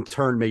he can in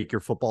turn make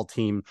your football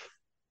team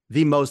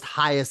the most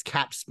highest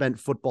cap spent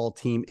football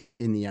team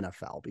in the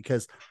NFL.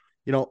 Because,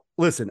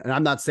 listen, and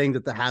I'm not saying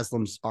that the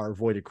Haslams are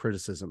avoided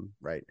criticism,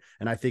 right?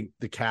 And I think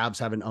the Cavs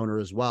have an owner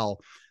as well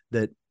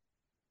that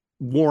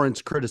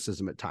warrants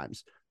criticism at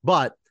times.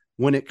 But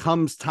when it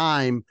comes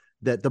time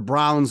that the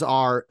Browns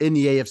are in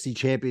the AFC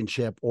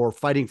Championship or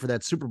fighting for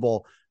that Super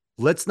Bowl,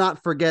 let's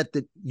not forget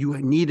that you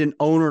need an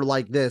owner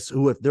like this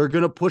who, if they're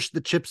going to push the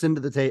chips into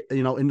the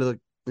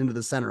into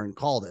the center and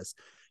call this,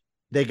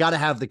 they got to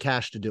have the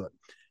cash to do it.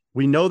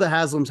 We know the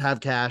Haslams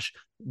have cash.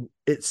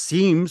 It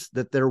seems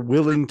that they're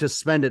willing to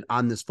spend it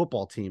on this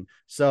football team.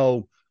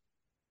 So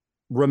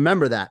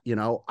remember that.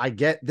 I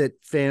get that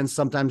fans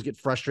sometimes get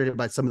frustrated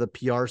by some of the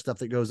PR stuff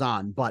that goes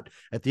on, but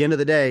at the end of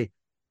the day,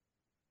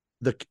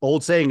 the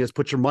old saying is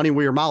put your money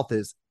where your mouth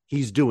is.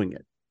 He's doing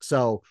it.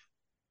 So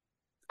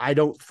I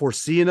don't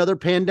foresee another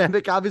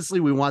pandemic. Obviously,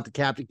 we want the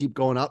cap to keep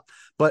going up,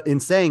 but in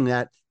saying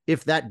that,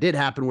 if that did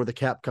happen where the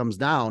cap comes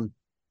down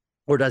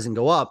or doesn't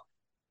go up,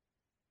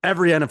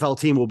 every NFL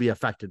team will be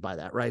affected by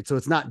that, right? So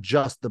it's not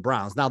just the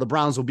Browns. Now, the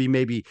Browns will be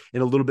maybe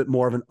in a little bit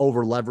more of an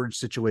over-leveraged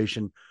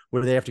situation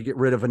where they have to get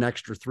rid of an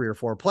extra 3 or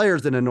 4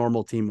 players than a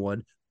normal team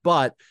would.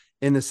 But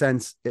in the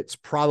sense, it's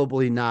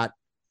probably not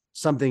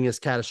something as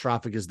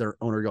catastrophic as their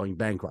owner going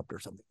bankrupt or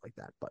something like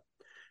that. But,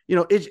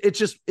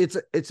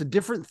 it's a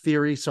different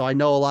theory. So I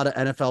know a lot of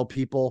NFL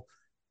people,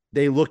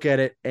 they look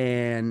at it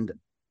and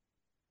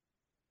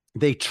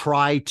they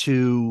try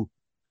to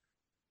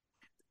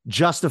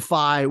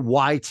justify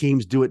why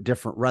teams do it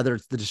different, whether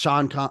it's the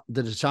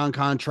Deshaun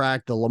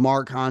contract, the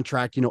Lamar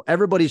contract.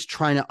 Everybody's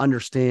trying to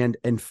understand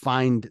and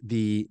find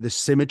the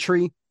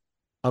symmetry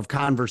of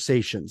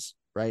conversations,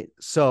 right?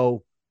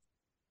 So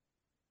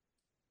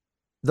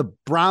the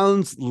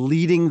Browns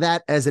leading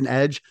that as an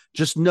edge,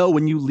 just know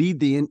when you lead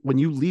the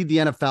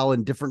NFL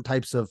in different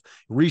types of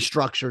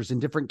restructures and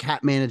different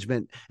cap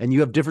management, and you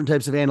have different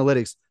types of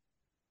analytics,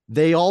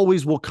 they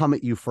always will come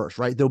at you first,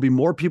 right? There'll be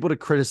more people to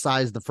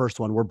criticize the first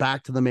one. We're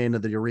back to the man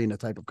of the arena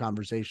type of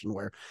conversation,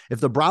 where if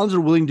the Browns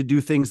are willing to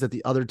do things that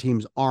the other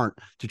teams aren't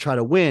to try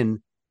to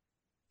win,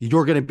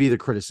 you're going to be the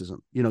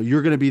criticism.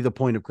 You're going to be the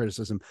point of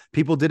criticism.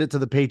 People did it to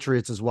the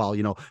Patriots as well.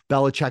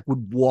 Belichick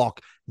would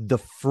walk the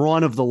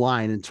front of the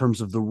line in terms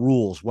of the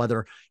rules,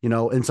 whether,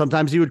 and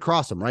sometimes he would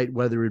cross them, right?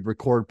 Whether he'd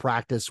record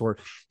practice or,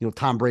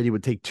 Tom Brady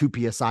would take 2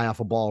 PSI off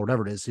a ball, or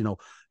whatever it is.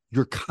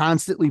 You're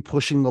constantly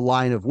pushing the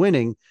line of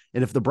winning.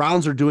 And if the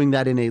Browns are doing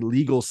that in a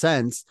legal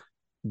sense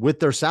with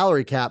their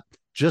salary cap,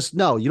 just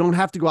know you don't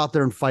have to go out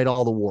there and fight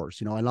all the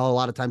wars. I know a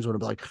lot of times when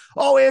I'm like,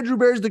 oh, Andrew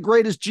Bear's the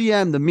greatest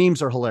GM, the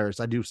memes are hilarious.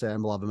 I do say I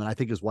love him, and I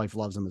think his wife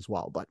loves him as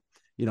well. But,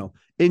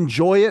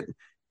 enjoy it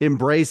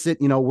embrace it.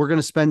 You know, we're going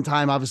to spend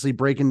time obviously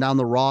breaking down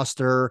the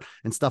roster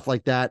and stuff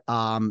like that.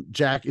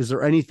 Jack, is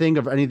there anything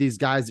of any of these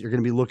guys that you're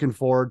going to be looking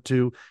forward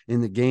to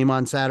in the game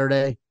on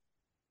Saturday?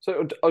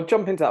 So I'll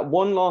jump into that.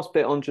 One last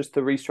bit on just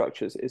the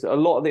restructures is a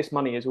lot of this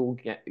money is all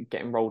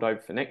getting rolled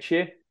over for next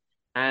year.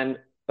 And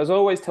as I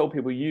always tell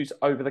people, use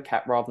over the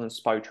cap rather than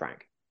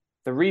SPO-Track.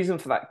 The reason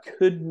for that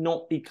could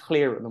not be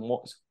clearer than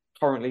what's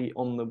currently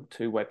on the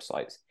two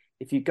websites.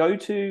 If you go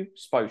to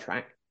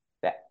SPO-Track,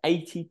 they're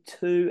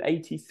 82,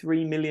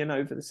 83 million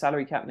over the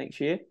salary cap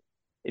next year.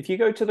 If you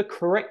go to the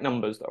correct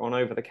numbers that are on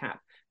over the cap,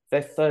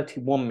 they're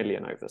 31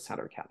 million over the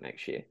salary cap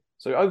next year.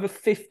 So over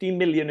 50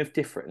 million of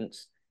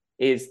difference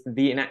is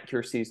the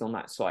inaccuracies on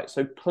that site.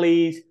 So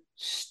please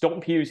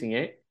stop using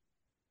it.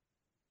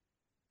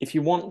 If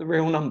you want the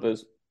real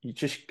numbers, you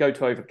just go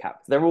to over the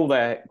cap. They're all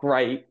there.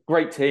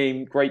 Great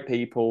team, great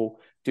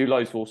people, do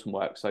loads of awesome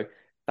work. So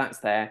that's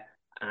there.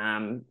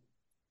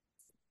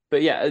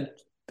 But yeah,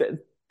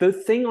 the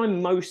thing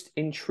I'm most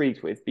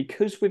intrigued with,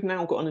 because we've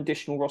now got an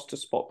additional roster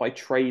spot by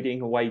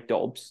trading away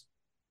Dobbs,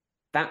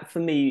 that for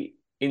me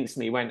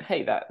instantly went,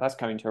 hey, that's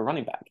going to a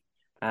running back.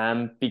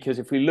 Because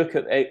if we look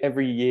at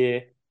every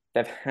year,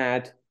 they've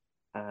had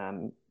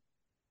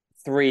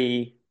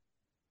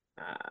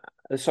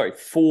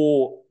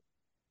four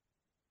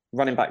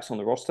running backs on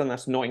the roster, and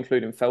that's not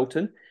including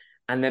Felton.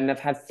 And then they've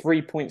had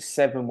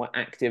 3.7 were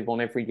active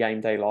on every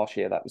game day last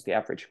year. That was the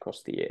average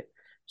across the year.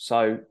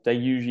 So they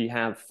usually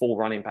have 4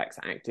 running backs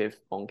active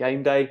on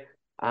game day.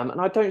 And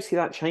I don't see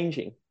that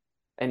changing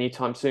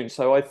anytime soon.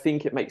 So I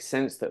think it makes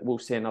sense that we'll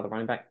see another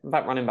running back.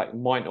 That running back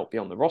might not be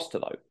on the roster,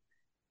 though.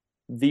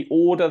 The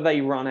order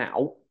they run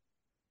out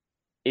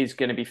is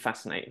going to be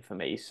fascinating for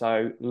me.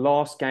 So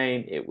last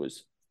game, it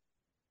was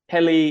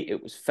Kelly,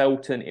 it was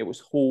Felton, it was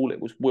Hall,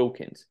 it was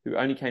Wilkins, who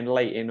only came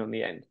late in on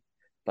the end.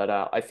 But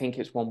I think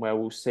it's one where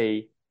we'll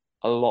see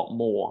a lot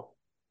more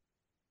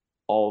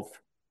of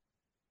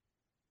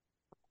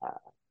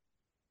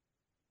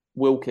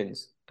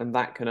Wilkins, and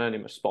that can earn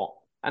him a spot.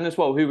 And as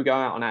well, who we go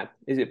out on at?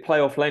 Is it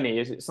playoff Lenny?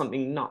 Is it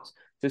something nuts?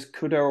 Does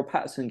Cordero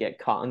Patterson get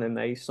cut and then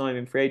they sign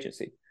in free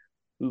agency?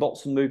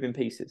 Lots of moving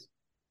pieces.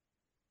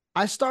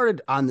 I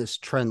started on this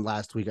trend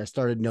last week. I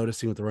started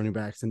noticing with the running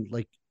backs, and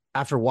like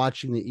after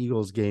watching the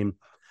Eagles game,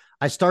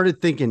 I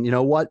started thinking, you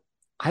know what?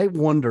 I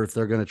wonder if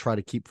they're going to try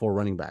to keep 4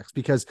 running backs,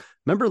 because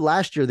remember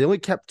last year they only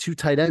kept 2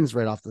 tight ends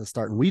right off the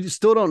start, and we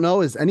still don't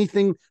know. Did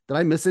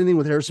I miss anything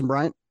with Harrison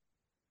Bryant?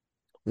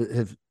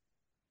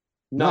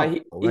 No,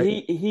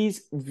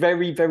 he's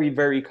very, very,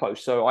 very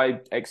close. So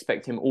I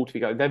expect him all to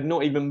go. They've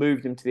not even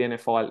moved him to the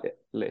NFL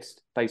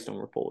list based on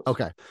reports.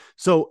 Okay.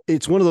 So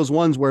it's one of those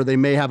ones where they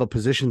may have a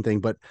position thing,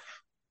 but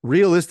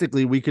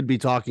realistically, we could be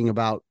talking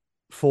about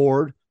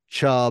Ford,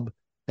 Chubb,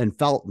 and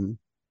Felton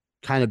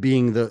kind of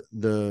being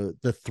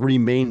the 3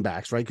 main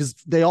backs, right? Because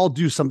they all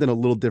do something a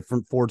little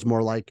different. Ford's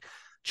more like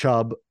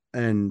Chubb,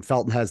 and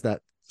Felton has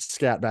that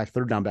scat back,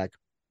 third down back.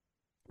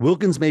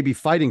 Wilkins may be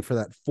fighting for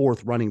that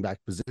 4th running back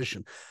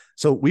position.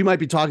 So we might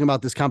be talking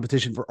about this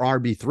competition for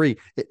RB3.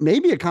 It may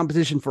be a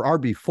competition for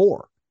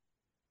RB4.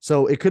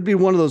 So it could be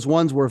one of those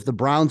ones where if the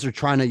Browns are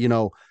trying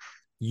to,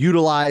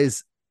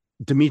 utilize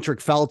Demetric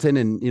Felton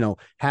and,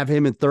 have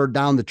him in third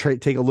down to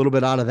take a little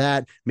bit out of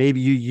that. Maybe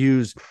you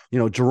use,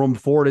 Jerome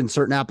Ford in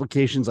certain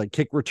applications like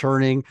kick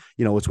returning.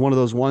 It's one of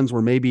those ones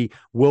where maybe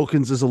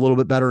Wilkins is a little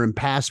bit better in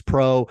pass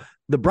pro.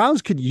 The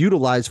Browns could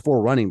utilize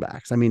 4 running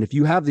backs. I mean, if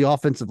you have the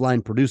offensive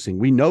line producing,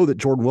 we know that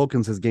Jordan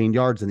Wilkins has gained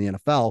yards in the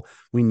NFL.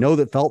 We know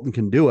that Felton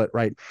can do it,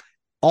 right?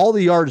 All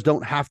the yards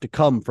don't have to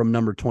come from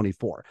number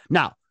 24.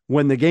 Now,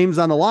 when the game's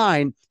on the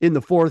line in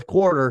the 4th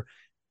quarter,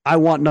 I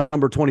want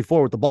number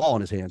 24 with the ball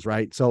in his hands,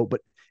 right? So,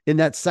 but in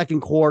that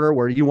second quarter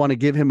where you want to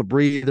give him a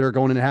breather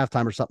going into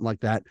halftime or something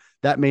like that,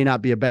 that may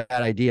not be a bad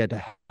idea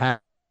to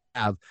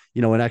have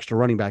an extra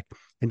running back.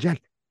 And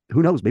Jack,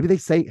 who knows? Maybe they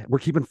say we're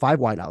keeping 5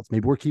 wideouts.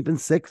 Maybe we're keeping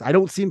 6. I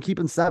don't see him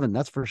keeping 7.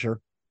 That's for sure.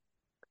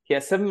 Yeah,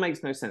 7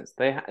 makes no sense.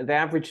 They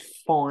averaged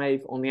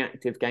 5 on the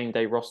active game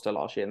day roster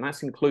last year, and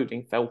that's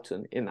including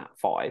Felton in that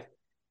 5.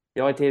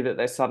 The idea that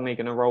they're suddenly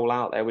going to roll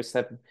out there with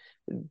 7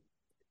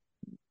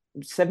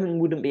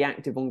 wouldn't be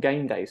active on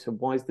game day. So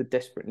why is the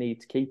desperate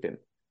need to keep him?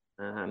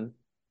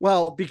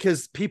 Well,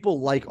 because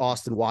people like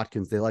Austin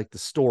Watkins, they like the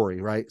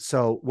story, right?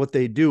 So what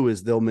they do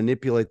is they'll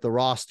manipulate the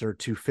roster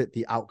to fit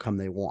the outcome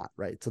they want,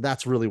 right? So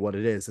that's really what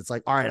it is. It's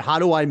like, all right, how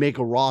do I make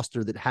a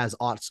roster that has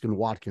Austin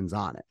Watkins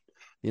on it?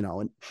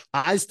 And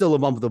I still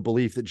am of the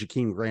belief that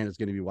Jakeem Grant is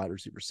going to be wide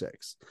receiver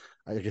 6.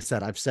 Like I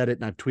said, I've said it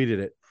and I've tweeted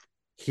it.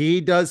 He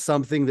does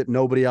something that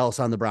nobody else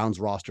on the Browns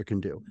roster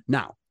can do.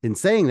 Now, in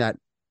saying that,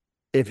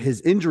 if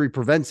his injury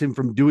prevents him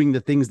from doing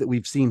the things that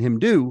we've seen him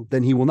do,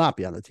 then he will not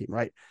be on the team,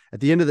 right? At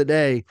the end of the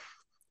day,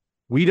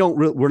 we're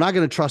not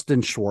going to trust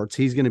in Schwartz.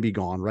 He's going to be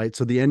gone, right?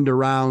 So the end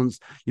arounds,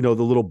 the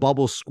little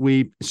bubble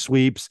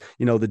sweeps,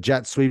 the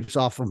jet sweeps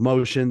off of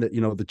motion that,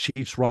 the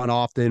Chiefs run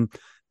often,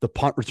 the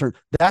punt return.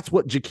 That's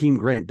what Jakeem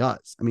Grant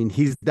does. I mean,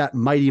 he's that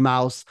Mighty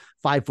Mouse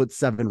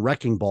 5'7"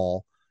 wrecking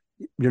ball,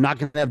 You're not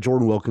going to have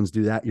Jordan Wilkins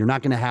do that. You're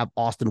not going to have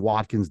Austin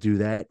Watkins do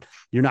that.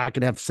 You're not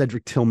going to have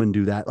Cedric Tillman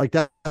do that. Like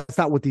that's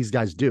not what these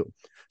guys do.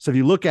 So if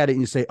you look at it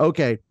and you say,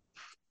 okay,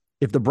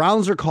 if the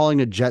Browns are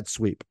calling a jet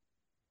sweep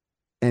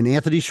and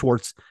Anthony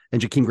Schwartz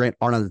and Jakeem Grant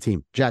aren't on the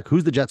team, Jack,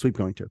 who's the jet sweep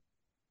going to?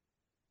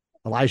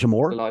 Elijah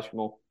Moore? Elijah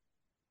Moore.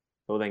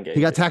 Well, then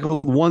He got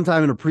tackled one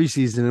time in a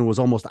preseason and was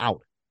almost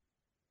out.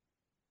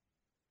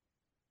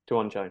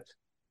 Juwan Jones.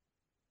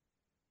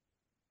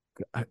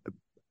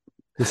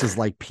 This is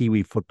like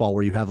Pee-wee football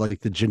where you have like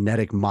the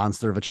genetic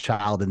monster of a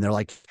child and they're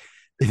like,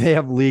 they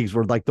have leagues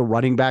where like the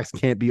running backs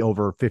can't be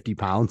over 50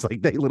 pounds.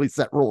 Like they literally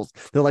set rules.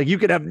 They're like, you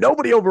can have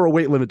nobody over a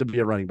weight limit to be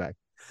a running back.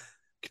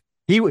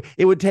 It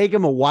would take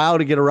him a while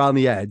to get around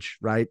the edge,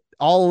 right?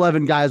 All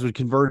 11 guys would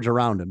converge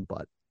around him,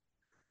 but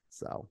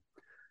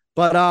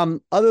other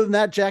than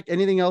that, Jack,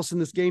 anything else in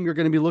this game you're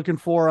going to be looking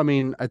for? I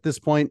mean, at this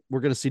point, we're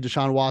going to see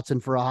Deshaun Watson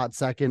for a hot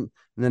second,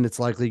 and then it's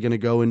likely going to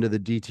go into the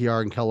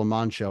DTR and Kellen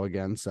Mond show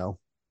again. So,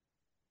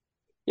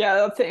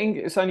 yeah, I think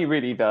it's only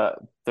really the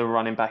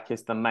running back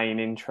is the main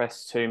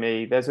interest to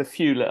me. There's a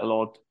few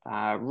little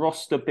odd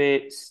roster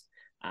bits,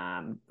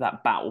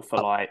 that battle for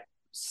like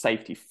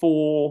safety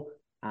 4,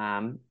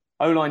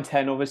 O-line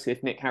 10. Obviously,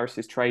 if Nick Harris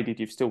is traded,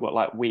 you've still got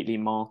like Wheatley,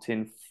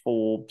 Martin,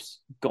 Forbes,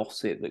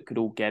 Gossett that could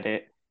all get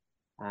it.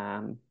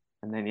 And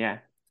then,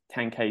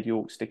 Kincaid,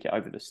 York, stick it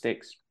over the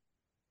sticks.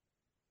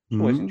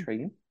 Always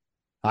intriguing.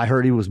 I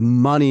heard he was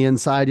money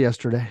inside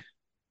yesterday.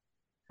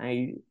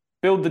 Hey,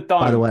 build the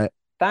dome. By the way,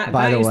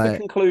 that is the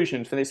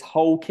conclusion for this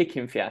whole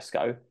kicking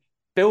fiasco.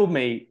 Build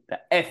me the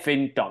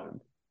effing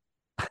dome.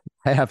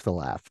 I have to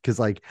laugh because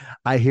like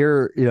I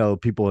hear,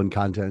 people in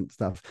content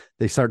stuff,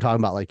 they start talking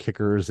about like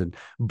kickers and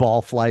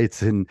ball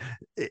flights. And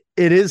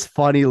it is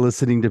funny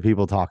listening to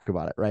people talk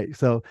about it. Right.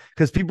 So,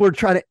 because people are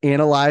trying to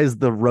analyze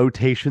the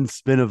rotation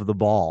spin of the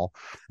ball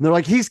and they're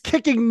like, he's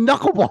kicking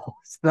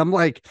knuckleballs. And I'm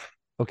like,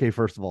 okay,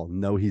 first of all,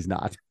 no, he's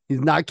not.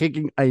 He's not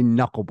kicking a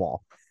knuckleball.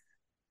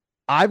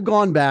 I've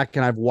gone back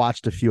and I've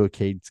watched a few of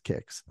Cade's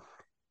kicks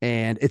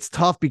and it's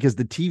tough because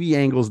the TV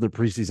angles in the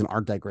preseason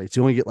aren't that great. So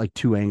you only get like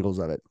 2 angles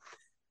of it.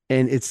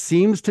 And it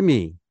seems to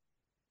me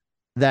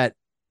that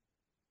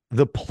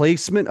the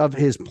placement of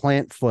his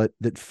plant foot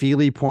that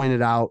Feely pointed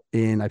out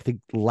in, I think,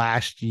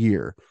 last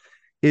year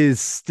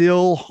is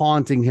still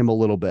haunting him a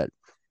little bit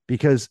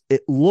because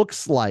it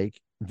looks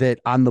like that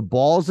on the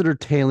balls that are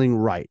tailing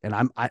right,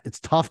 and it's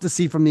tough to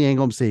see from the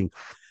angle I'm seeing,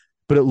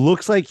 but it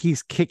looks like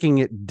he's kicking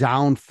it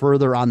down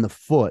further on the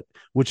foot,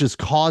 which is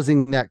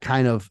causing that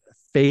kind of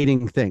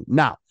fading thing.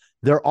 Now,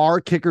 there are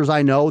kickers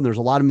I know, and there's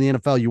a lot of them in the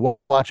NFL, you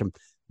watch them,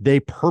 they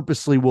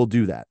purposely will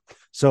do that.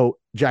 So,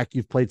 Jack,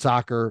 you've played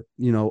soccer,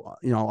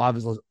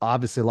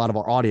 obviously a lot of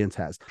our audience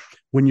has.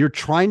 When you're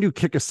trying to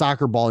kick a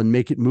soccer ball and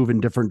make it move in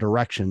different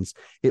directions,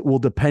 it will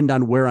depend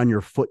on where on your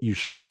foot you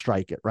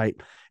strike it, right?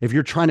 If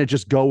you're trying to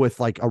just go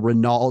with like a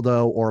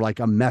Ronaldo or like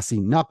a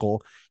Messi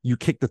knuckle, you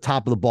kick the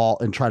top of the ball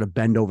and try to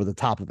bend over the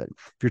top of it.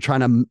 If you're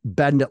trying to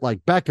bend it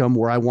like Beckham,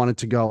 where I want it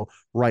to go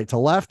right to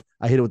left,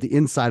 I hit it with the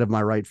inside of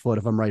my right foot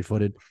if I'm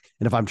right-footed.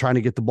 And if I'm trying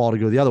to get the ball to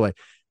go the other way,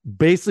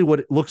 basically what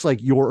it looks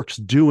like York's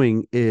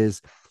doing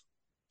is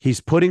he's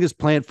putting his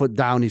plant foot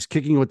down. He's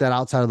kicking with that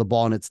outside of the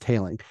ball and it's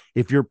tailing.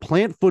 If your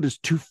plant foot is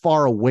too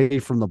far away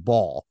from the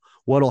ball,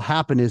 what'll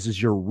happen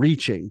is you're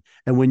reaching.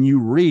 And when you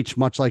reach,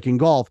 much like in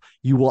golf,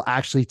 you will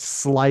actually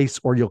slice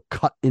or you'll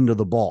cut into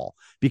the ball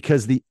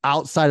because the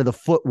outside of the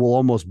foot will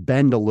almost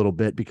bend a little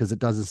bit because it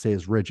doesn't stay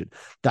as rigid.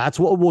 That's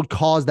what will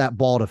cause that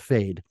ball to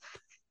fade.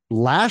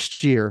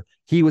 Last year,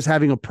 he was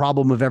having a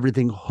problem of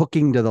everything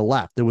hooking to the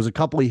left. There was a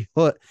couple he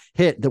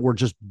hit that were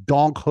just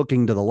donk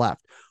hooking to the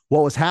left.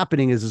 What was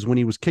happening is when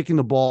he was kicking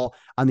the ball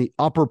on the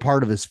upper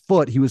part of his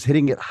foot, he was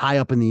hitting it high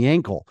up in the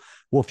ankle.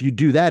 Well, if you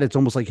do that, it's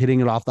almost like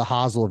hitting it off the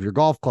hosel of your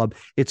golf club.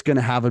 It's going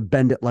to have a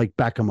bend it like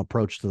Beckham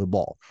approach to the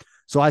ball.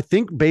 So I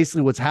think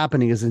basically what's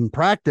happening is in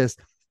practice,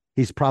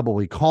 he's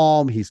probably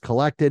calm. He's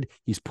collected.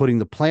 He's putting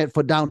the plant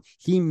foot down.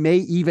 He may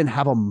even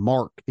have a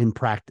mark in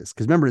practice.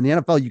 Because remember, in the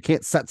NFL, you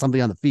can't set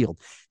something on the field.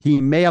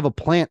 He may have a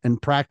plant in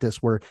practice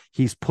where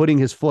he's putting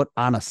his foot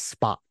on a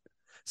spot.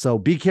 So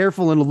be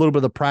careful in a little bit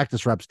of the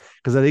practice reps,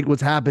 because I think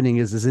what's happening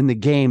is in the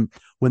game,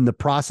 when the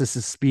process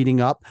is speeding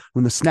up,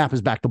 when the snap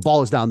is back, the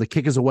ball is down, the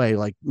kick is away,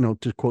 like,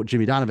 to quote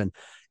Jimmy Donovan,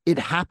 it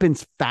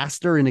happens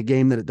faster in a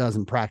game than it does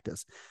in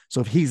practice. So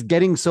if he's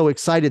getting so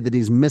excited that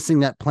he's missing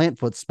that plant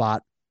foot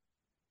spot,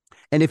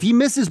 and if he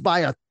misses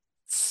by a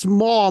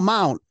small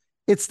amount,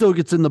 it still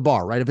gets in the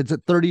bar, right? If it's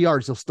at 30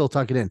 yards, he'll still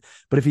tuck it in.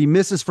 But if he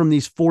misses from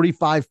these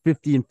 45,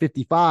 50, and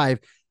 55,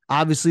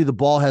 obviously the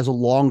ball has a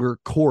longer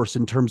course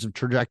in terms of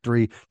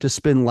trajectory to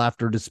spin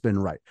left or to spin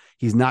right.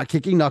 He's not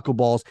kicking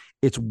knuckleballs.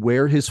 It's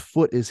where his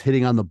foot is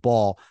hitting on the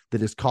ball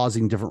that is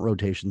causing different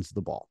rotations of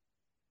the ball.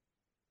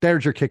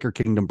 There's your Kicker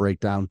Kingdom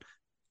breakdown.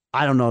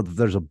 I don't know if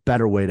there's a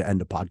better way to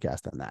end a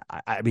podcast than that.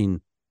 I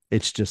mean,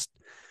 it's just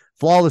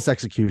flawless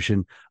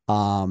execution.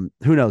 Who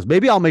knows?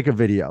 Maybe I'll make a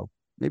video.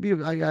 Maybe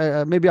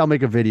I'll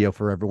make a video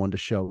for everyone to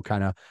show,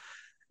 kind of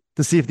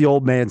to see if the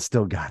old man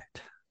still got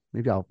it.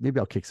 Maybe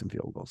I'll kick some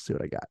field goals, see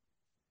what I got.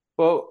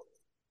 Well,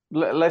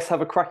 let's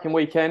have a cracking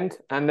weekend,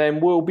 and then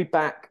we'll be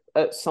back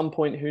at some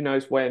point. Who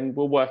knows when?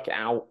 We'll work it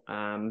out.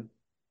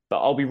 But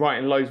I'll be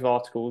writing loads of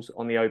articles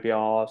on the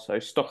OBR. So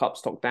stock up,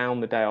 stock down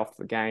the day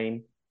after the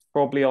game.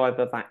 Probably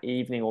either that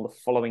evening or the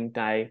following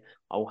day,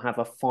 I'll have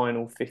a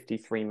final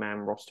 53-man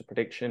roster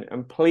prediction.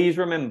 And please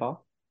remember,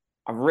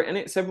 I've written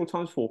it several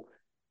times before.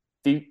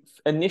 The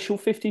initial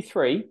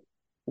 53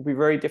 will be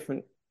very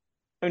different.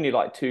 Only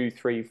like 2,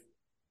 3,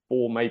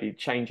 4 maybe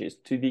changes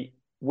to the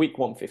week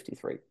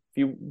 153. If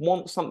you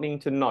want something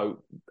to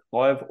note,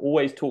 I've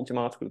always talked in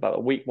articles about the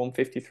week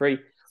 153.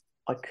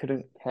 I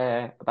couldn't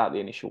care about the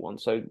initial one.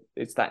 So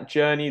it's that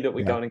journey that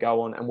we're going to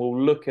go on, and we'll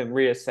look and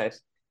reassess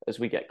as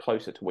we get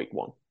closer to week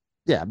 1.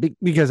 Yeah,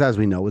 because as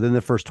we know, within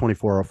the first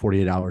 24 or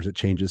 48 hours, it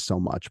changes so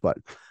much. But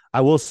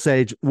I will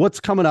say what's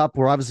coming up,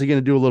 we're obviously going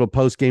to do a little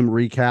post-game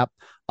recap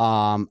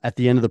at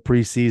the end of the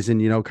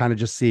preseason, kind of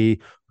just see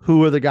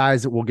who are the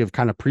guys that we'll give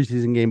kind of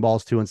preseason game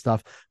balls to and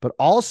stuff. But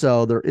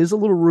also there is a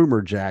little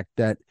rumor, Jack,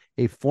 that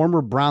a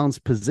former Browns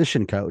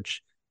position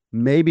coach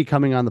may be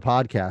coming on the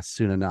podcast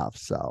soon enough.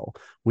 So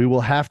we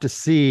will have to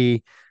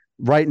see.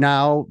 Right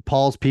now,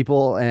 Paul's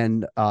people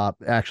and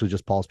actually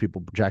just Paul's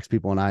people, Jack's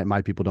people, and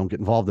my people don't get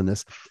involved in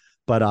this.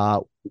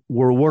 But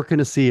we're working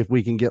to see if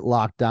we can get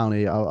locked down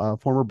a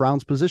former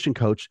Browns position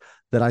coach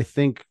that I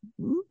think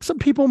some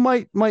people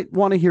might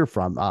want to hear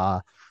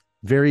from.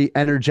 Very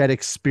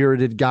energetic,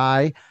 spirited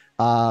guy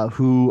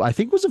who I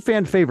think was a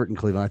fan favorite in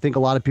Cleveland. I think a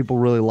lot of people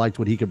really liked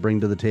what he could bring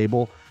to the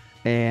table.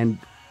 And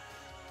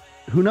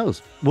who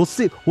knows? We'll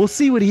see. We'll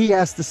see what he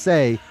has to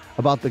say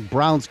about the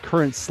Browns'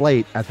 current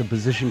slate at the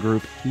position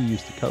group he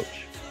used to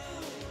coach.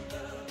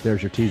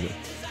 There's your teaser.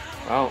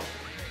 Well,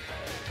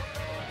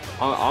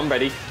 I'm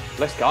ready.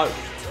 Let's go.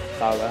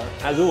 So,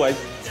 as always,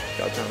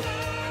 go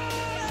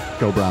Browns.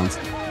 Go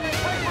Browns.